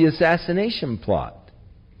of the assassination plot.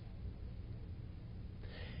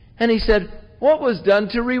 And he said, what was done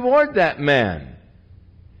to reward that man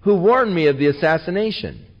who warned me of the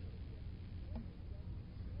assassination?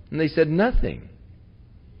 And they said, nothing.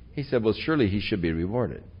 He said, well, surely he should be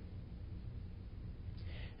rewarded.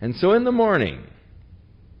 And so in the morning,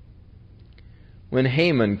 when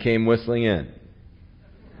Haman came whistling in,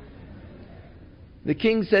 the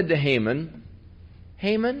king said to Haman,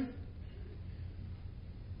 Haman,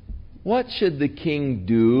 what should the king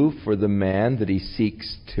do for the man that he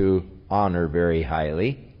seeks to honor very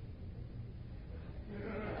highly?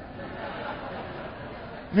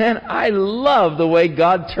 Man, I love the way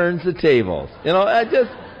God turns the tables. You know, I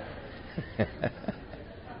just...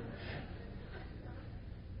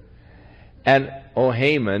 And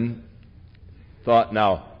Haman thought,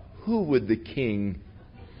 now, who would the king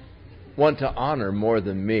want to honor more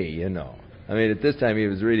than me, you know? I mean, at this time he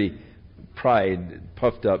was really pride,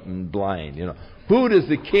 puffed up and blind, you know. Who does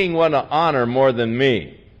the king want to honor more than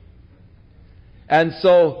me? And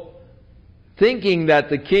so, thinking that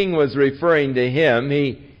the king was referring to him,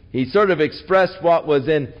 he sort of expressed what was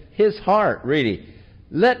in his heart, really.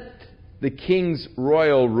 Let the king's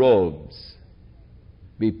royal robes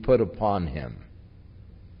be put upon him,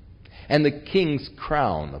 and the king's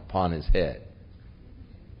crown upon his head.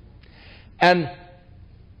 And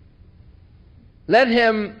let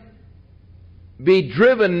him be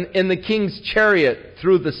driven in the king's chariot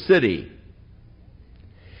through the city.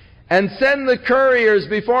 And send the couriers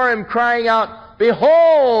before him crying out,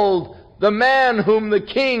 behold, the man whom the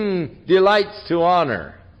king delights to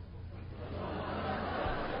honor.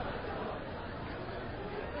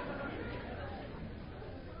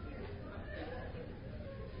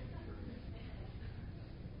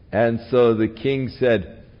 And so the king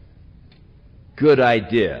said, good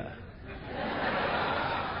idea.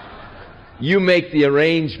 You make the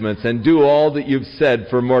arrangements and do all that you've said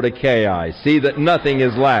for Mordecai. See that nothing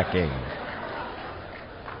is lacking.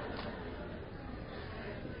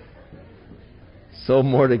 So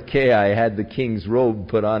Mordecai had the king's robe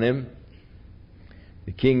put on him,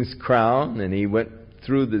 the king's crown, and he went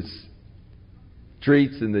through the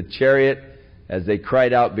streets in the chariot as they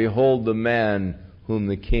cried out, behold the man whom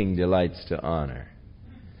the king delights to honor.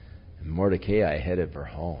 And Mordecai headed for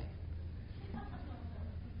home.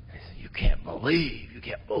 He said, you can't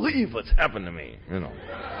believe what's happened to me, you know.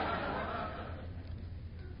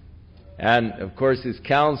 And of course his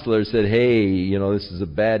counselor said, hey, you know, this is a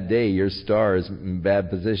bad day. Your star is in bad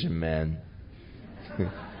position, man.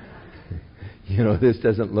 You know, this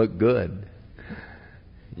doesn't look good.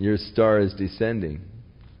 Your star is descending.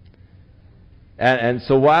 And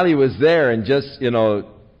so while he was there and just, you know,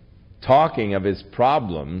 talking of his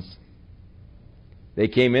problems, they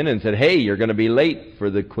came in and said, hey, you're going to be late for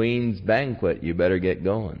the queen's banquet. You better get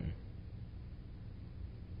going.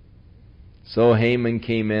 So Haman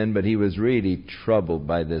came in, but he was really troubled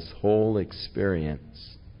by this whole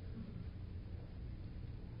experience.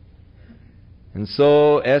 And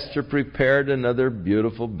so Esther prepared another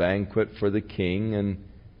beautiful banquet for the king, and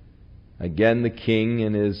again the king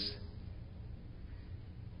in his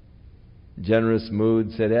generous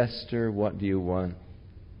mood said, Esther, what do you want?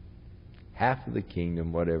 Half of the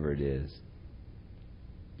kingdom, whatever it is.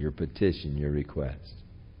 Your petition, your request.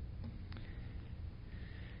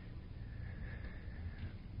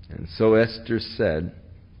 And so Esther said,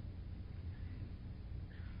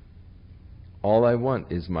 all I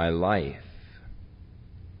want is my life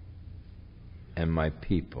and my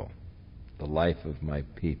people, the life of my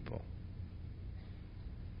people.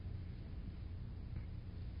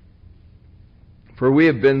 For we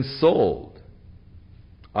have been sold,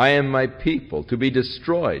 I and my people, to be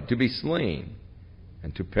destroyed, to be slain,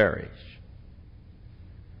 and to perish.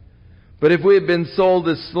 But if we had been sold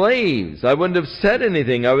as slaves, I wouldn't have said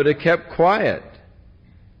anything. I would have kept quiet.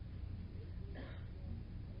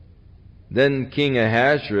 Then King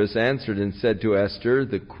Ahasuerus answered and said to Esther,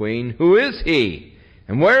 the queen, who is he?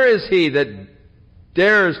 And where is he that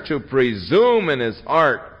dares to presume in his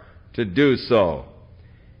heart to do so?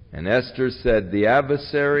 And Esther said, the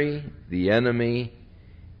adversary, the enemy,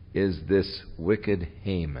 is this wicked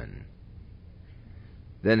Haman.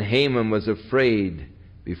 Then Haman was afraid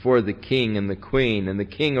before the king and the queen, and the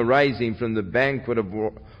king, arising from the banquet of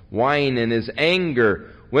wine in his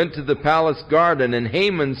anger, went to the palace garden, and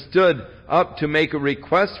Haman stood up to make a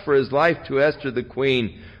request for his life to Esther the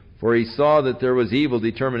queen, for he saw that there was evil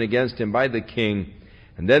determined against him by the king.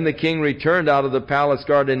 And then the king returned out of the palace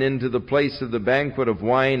garden into the place of the banquet of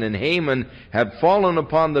wine, and Haman had fallen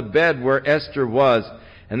upon the bed where Esther was.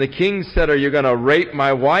 And the king said, are you going to rape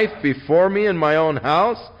my wife before me in my own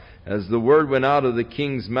house? As the word went out of the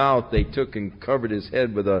king's mouth, they took and covered his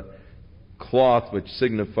head with a cloth, which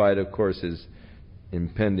signified, of course, his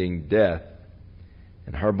impending death.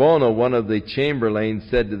 And Harbona, one of the chamberlains,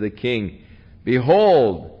 said to the king,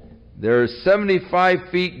 behold, there are 75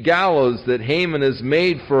 feet gallows that Haman has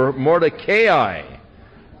made for Mordecai,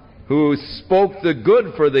 who spoke the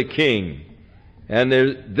good for the king. And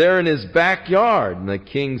they're in his backyard. And the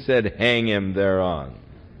king said, hang him thereon.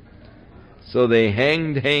 So they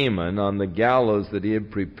hanged Haman on the gallows that he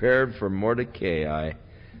had prepared for Mordecai.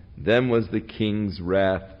 Then was the king's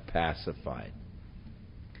wrath pacified.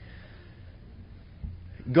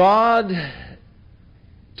 God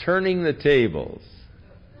turning the tables.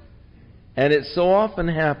 And it so often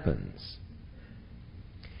happens.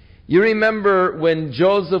 You remember when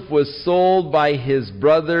Joseph was sold by his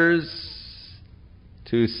brothers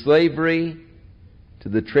to slavery, to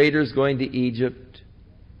the traders going to Egypt?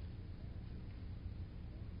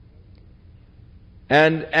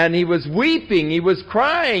 And he was weeping, he was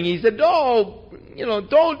crying. He said, oh,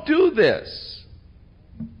 don't do this.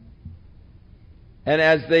 And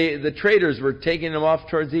as the traders were taking him off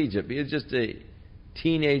towards Egypt, he was just a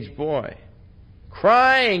teenage boy,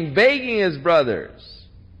 crying, begging his brothers.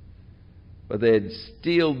 But they had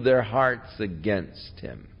steeled their hearts against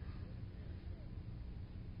him.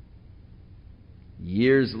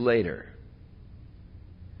 Years later,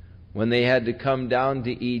 when they had to come down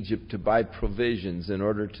to Egypt to buy provisions in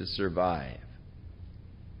order to survive,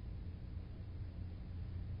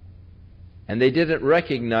 and they didn't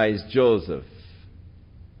recognize Joseph,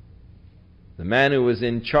 the man who was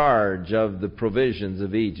in charge of the provisions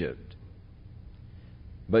of Egypt.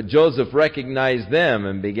 But Joseph recognized them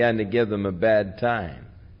and began to give them a bad time,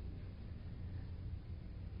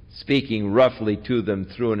 speaking roughly to them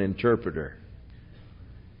through an interpreter.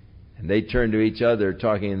 And they turned to each other,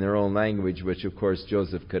 talking in their own language, which of course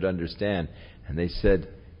Joseph could understand. And they said,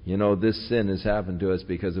 this sin has happened to us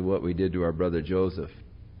because of what we did to our brother Joseph.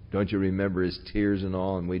 Don't you remember his tears and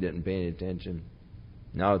all, and we didn't pay any attention?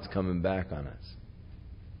 Now it's coming back on us.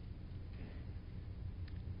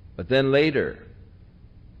 But then later,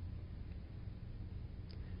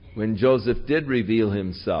 when Joseph did reveal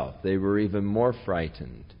himself, they were even more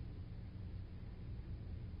frightened.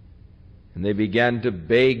 And they began to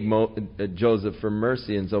beg Joseph for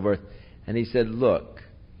mercy and so forth. And he said, look,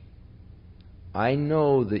 I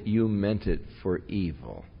know that you meant it for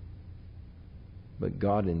evil, but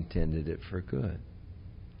God intended it for good.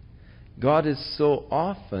 God is so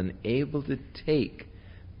often able to take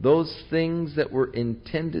those things that were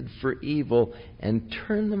intended for evil and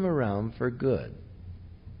turn them around for good.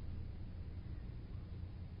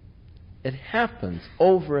 It happens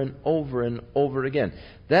over and over and over again.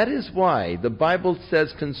 That is why the Bible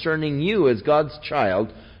says concerning you as God's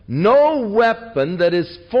child, no weapon that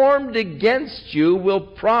is formed against you will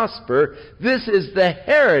prosper. This is the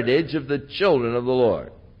heritage of the children of the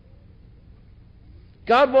Lord.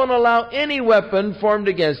 God won't allow any weapon formed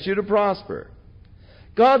against you to prosper.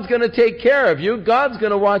 God's going to take care of you. God's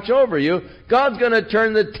going to watch over you. God's going to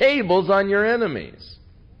turn the tables on your enemies.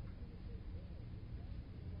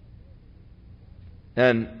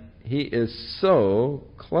 And he is so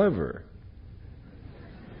clever.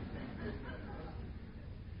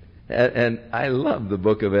 And I love the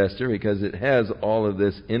book of Esther because it has all of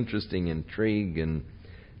this interesting intrigue and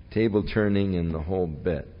table turning and the whole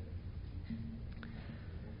bit.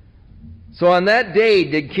 So on that day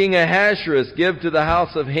did King Ahasuerus give to the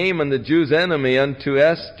house of Haman, the Jews' enemy, unto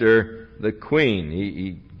Esther the queen.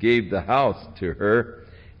 He gave the house to her.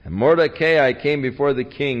 And Mordecai came before the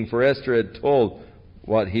king, for Esther had told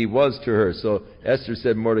what he was to her. So Esther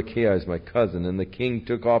said, Mordecai is my cousin. And the king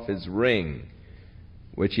took off his ring,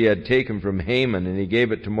 which he had taken from Haman, and he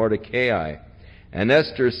gave it to Mordecai. And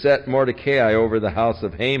Esther set Mordecai over the house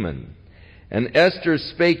of Haman. And Esther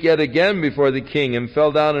spake yet again before the king, and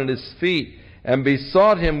fell down at his feet, and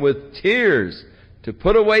besought him with tears to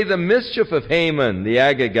put away the mischief of Haman the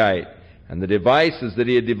Agagite, and the devices that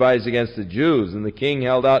he had devised against the Jews. And the king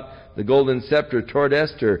held out the golden scepter toward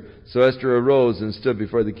Esther. So Esther arose and stood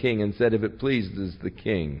before the king and said, If it pleases the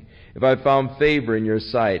king, if I found favor in your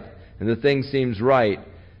sight, and the thing seems right,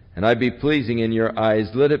 and I be pleasing in your eyes,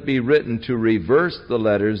 let it be written to reverse the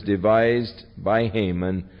letters devised by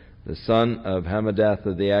Haman, the son of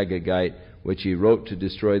Hammedatha the Agagite, which he wrote to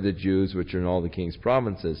destroy the Jews which are in all the king's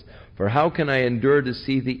provinces. For how can I endure to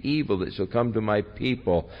see the evil that shall come to my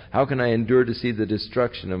people? How can I endure to see the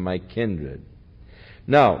destruction of my kindred?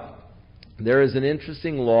 Now, there is an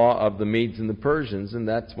interesting law of the Medes and the Persians, and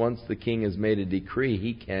that's once the king has made a decree,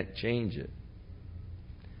 he can't change it.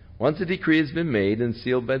 Once a decree has been made and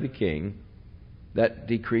sealed by the king, that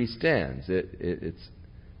decree stands. It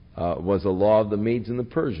was a law of the Medes and the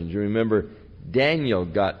Persians. You remember Daniel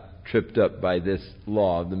got tripped up by this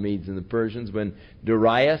law of the Medes and the Persians when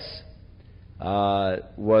Darius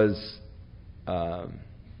was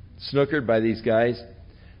snookered by these guys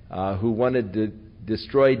who wanted to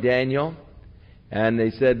destroy Daniel. And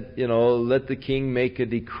they said, let the king make a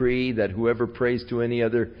decree that whoever prays to any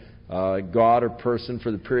other god or person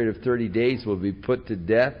for the period of 30 days will be put to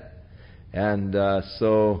death. And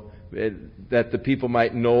that the people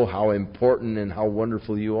might know how important and how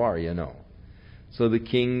wonderful you are, So the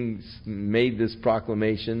king made this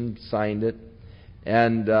proclamation, signed it.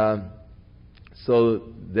 And so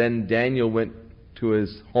then Daniel went to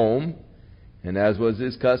his home, and as was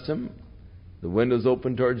his custom, the windows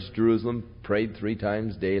opened towards Jerusalem, prayed 3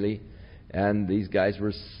 times daily, and these guys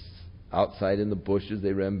were outside in the bushes.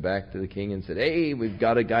 They ran back to the king and said, Hey, we've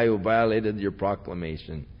got a guy who violated your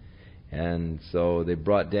proclamation. And so they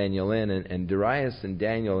brought Daniel in, and Darius and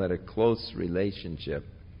Daniel had a close relationship.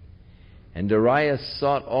 And Darius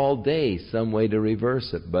sought all day some way to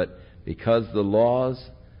reverse it, but because the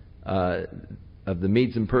laws of the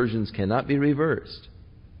Medes and Persians cannot be reversed,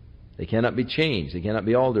 they cannot be changed, they cannot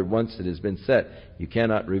be altered once it has been set, you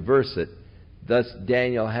cannot reverse it. Thus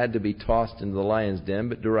Daniel had to be tossed into the lion's den,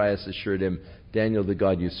 but Darius assured him, Daniel, the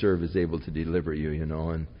God you serve, is able to deliver you,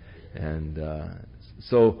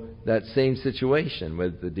 So that same situation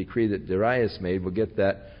with the decree that Darius made, we'll get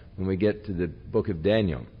that when we get to the book of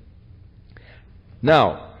Daniel.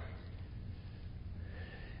 Now,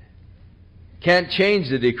 can't change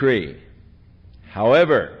the decree.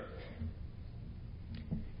 However,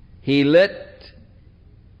 he let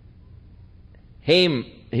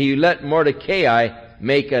Mordecai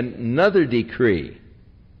make another decree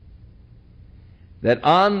that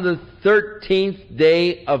on the 13th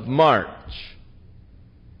day of March,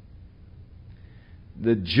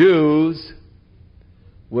 the Jews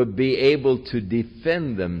would be able to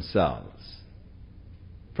defend themselves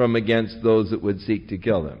from against those that would seek to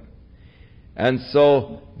kill them. And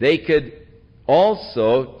so they could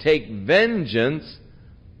also take vengeance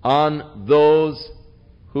on those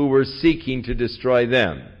who were seeking to destroy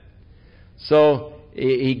them. So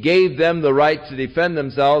he gave them the right to defend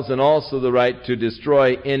themselves and also the right to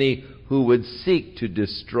destroy any who would seek to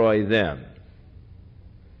destroy them.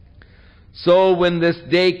 So when this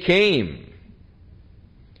day came,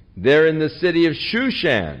 there in the city of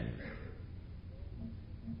Shushan,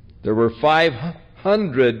 there were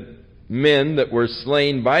 500 men that were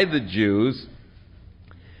slain by the Jews,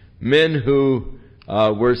 men who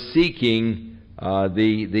were seeking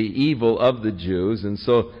the evil of the Jews, and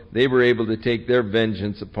so they were able to take their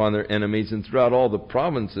vengeance upon their enemies. And throughout all the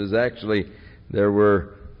provinces, actually, there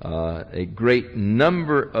were a great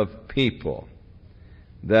number of people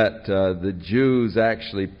that the Jews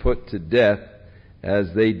actually put to death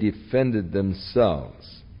as they defended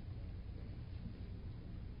themselves.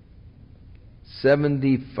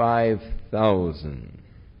 75,000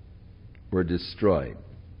 were destroyed.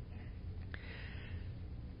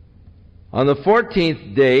 On the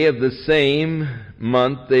 14th day of the same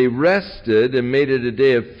month, they rested and made it a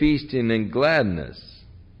day of feasting and gladness.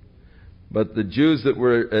 But the Jews that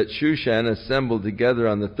were at Shushan assembled together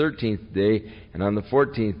on the 13th day, and on the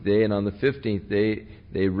 14th day, and on the 15th day,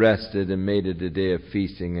 they rested and made it a day of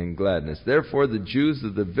feasting and gladness. Therefore the Jews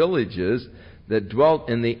of the villages that dwelt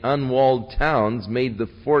in the unwalled towns made the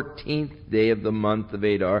 14th day of the month of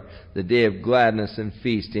Adar the day of gladness and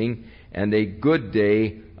feasting, and a good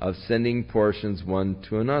day of sending portions one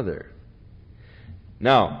to another.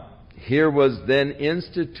 Now, here was then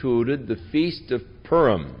instituted the Feast of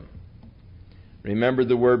Purim. Remember,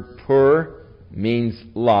 the word Pur means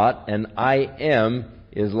lot, and I-M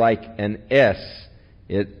is like an S.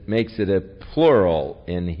 It makes it a plural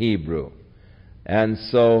in Hebrew. And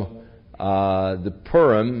so the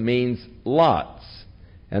Purim means lots.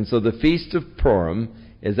 And so the Feast of Purim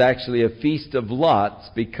is actually a feast of lots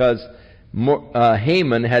because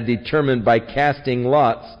Haman had determined by casting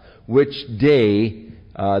lots which day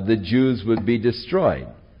the Jews would be destroyed.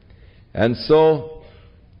 And so,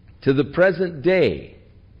 to the present day,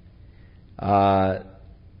 on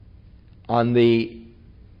the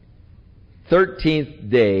 13th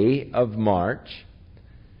day of March,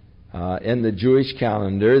 in the Jewish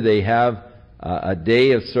calendar, they have a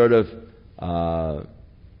day of sort of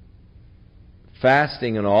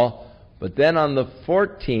fasting and all, but then on the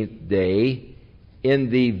 14th day in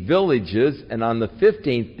the villages, and on the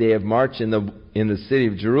 15th day of March in the city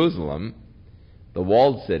of Jerusalem, the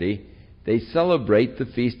walled city, they celebrate the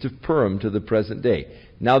Feast of Purim to the present day.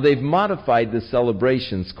 Now they've modified the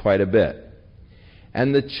celebrations quite a bit.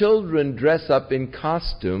 And the children dress up in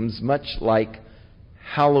costumes much like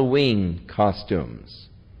Halloween costumes.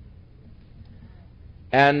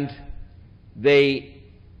 And the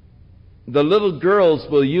little girls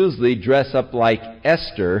will usually dress up like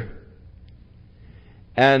Esther,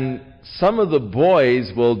 and some of the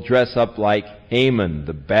boys will dress up like Haman,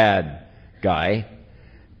 the bad guy,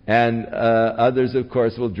 and others, of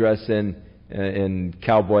course, will dress in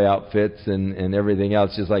cowboy outfits and everything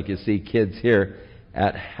else, just like you see kids here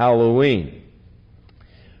at Halloween.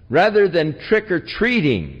 Rather than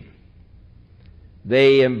trick-or-treating,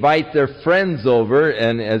 they invite their friends over,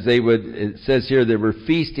 and as they would, it says here, they were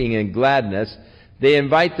feasting in gladness. They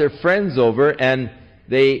invite their friends over, and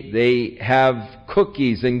they have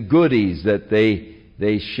cookies and goodies that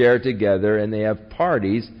they share together, and they have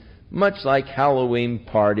parties, much like Halloween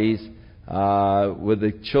parties, with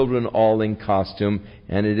the children all in costume,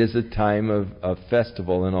 and it is a time of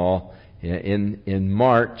festival and all in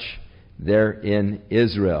March there in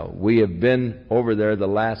Israel. We have been over there the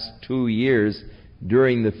last 2 years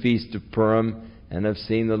during the Feast of Purim, and have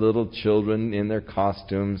seen the little children in their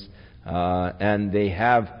costumes, and they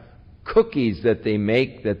have cookies that they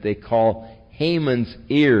make that they call Haman's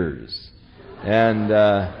ears, and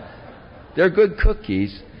they're good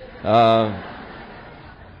cookies,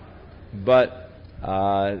 but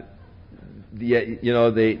you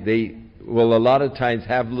know, they will a lot of times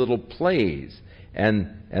have little plays, and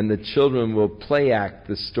the children will play act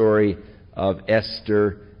the story of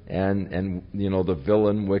Esther and you know, the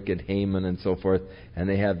villain, wicked Haman, and so forth, and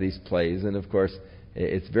they have these plays, and of course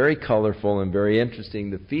it's very colorful and very interesting.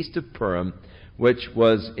 The Feast of Purim, which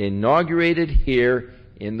was inaugurated here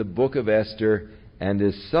in the book of Esther and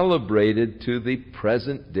is celebrated to the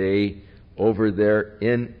present day over there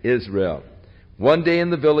in Israel. One day in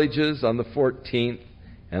the villages on the 14th,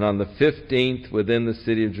 and on the 15th within the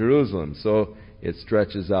city of Jerusalem. So it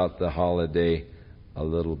stretches out the holiday a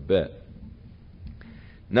little bit.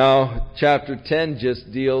 Now, chapter 10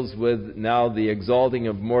 just deals with now the exalting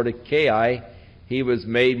of Mordecai. He was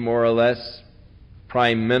made more or less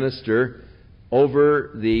prime minister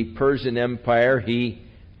over the Persian Empire. He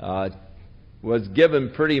was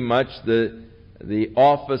given pretty much the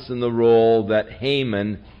office and the role that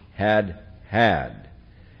Haman had had.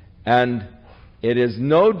 And it is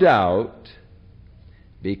no doubt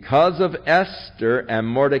because of Esther and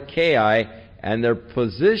Mordecai and their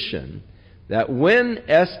position that when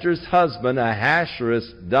Esther's husband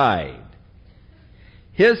Ahasuerus died,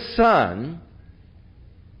 his son,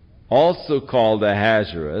 also called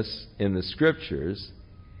Ahasuerus in the Scriptures,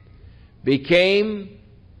 became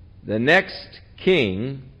the next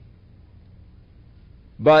king,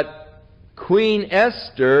 but Queen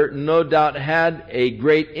Esther no doubt had a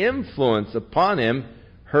great influence upon him,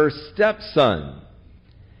 her stepson.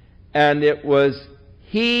 And it was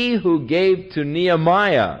he who gave to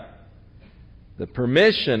Nehemiah the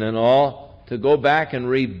permission and all to go back and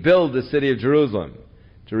rebuild the city of Jerusalem,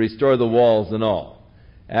 to restore the walls and all.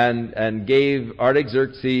 And gave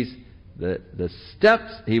Artaxerxes the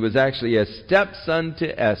steps. He was actually a stepson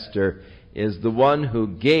to Esther, is the one who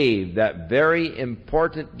gave that very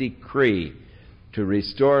important decree to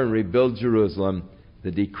restore and rebuild Jerusalem,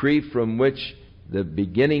 the decree from which the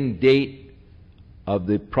beginning date of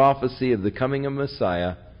the prophecy of the coming of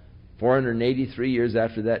Messiah, 483 years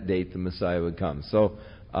after that date, the Messiah would come. So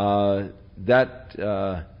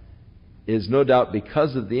that is no doubt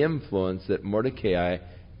because of the influence that Mordecai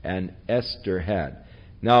and Esther had.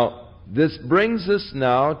 Now, this brings us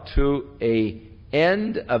now to an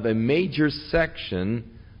end of a major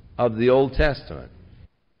section of the Old Testament.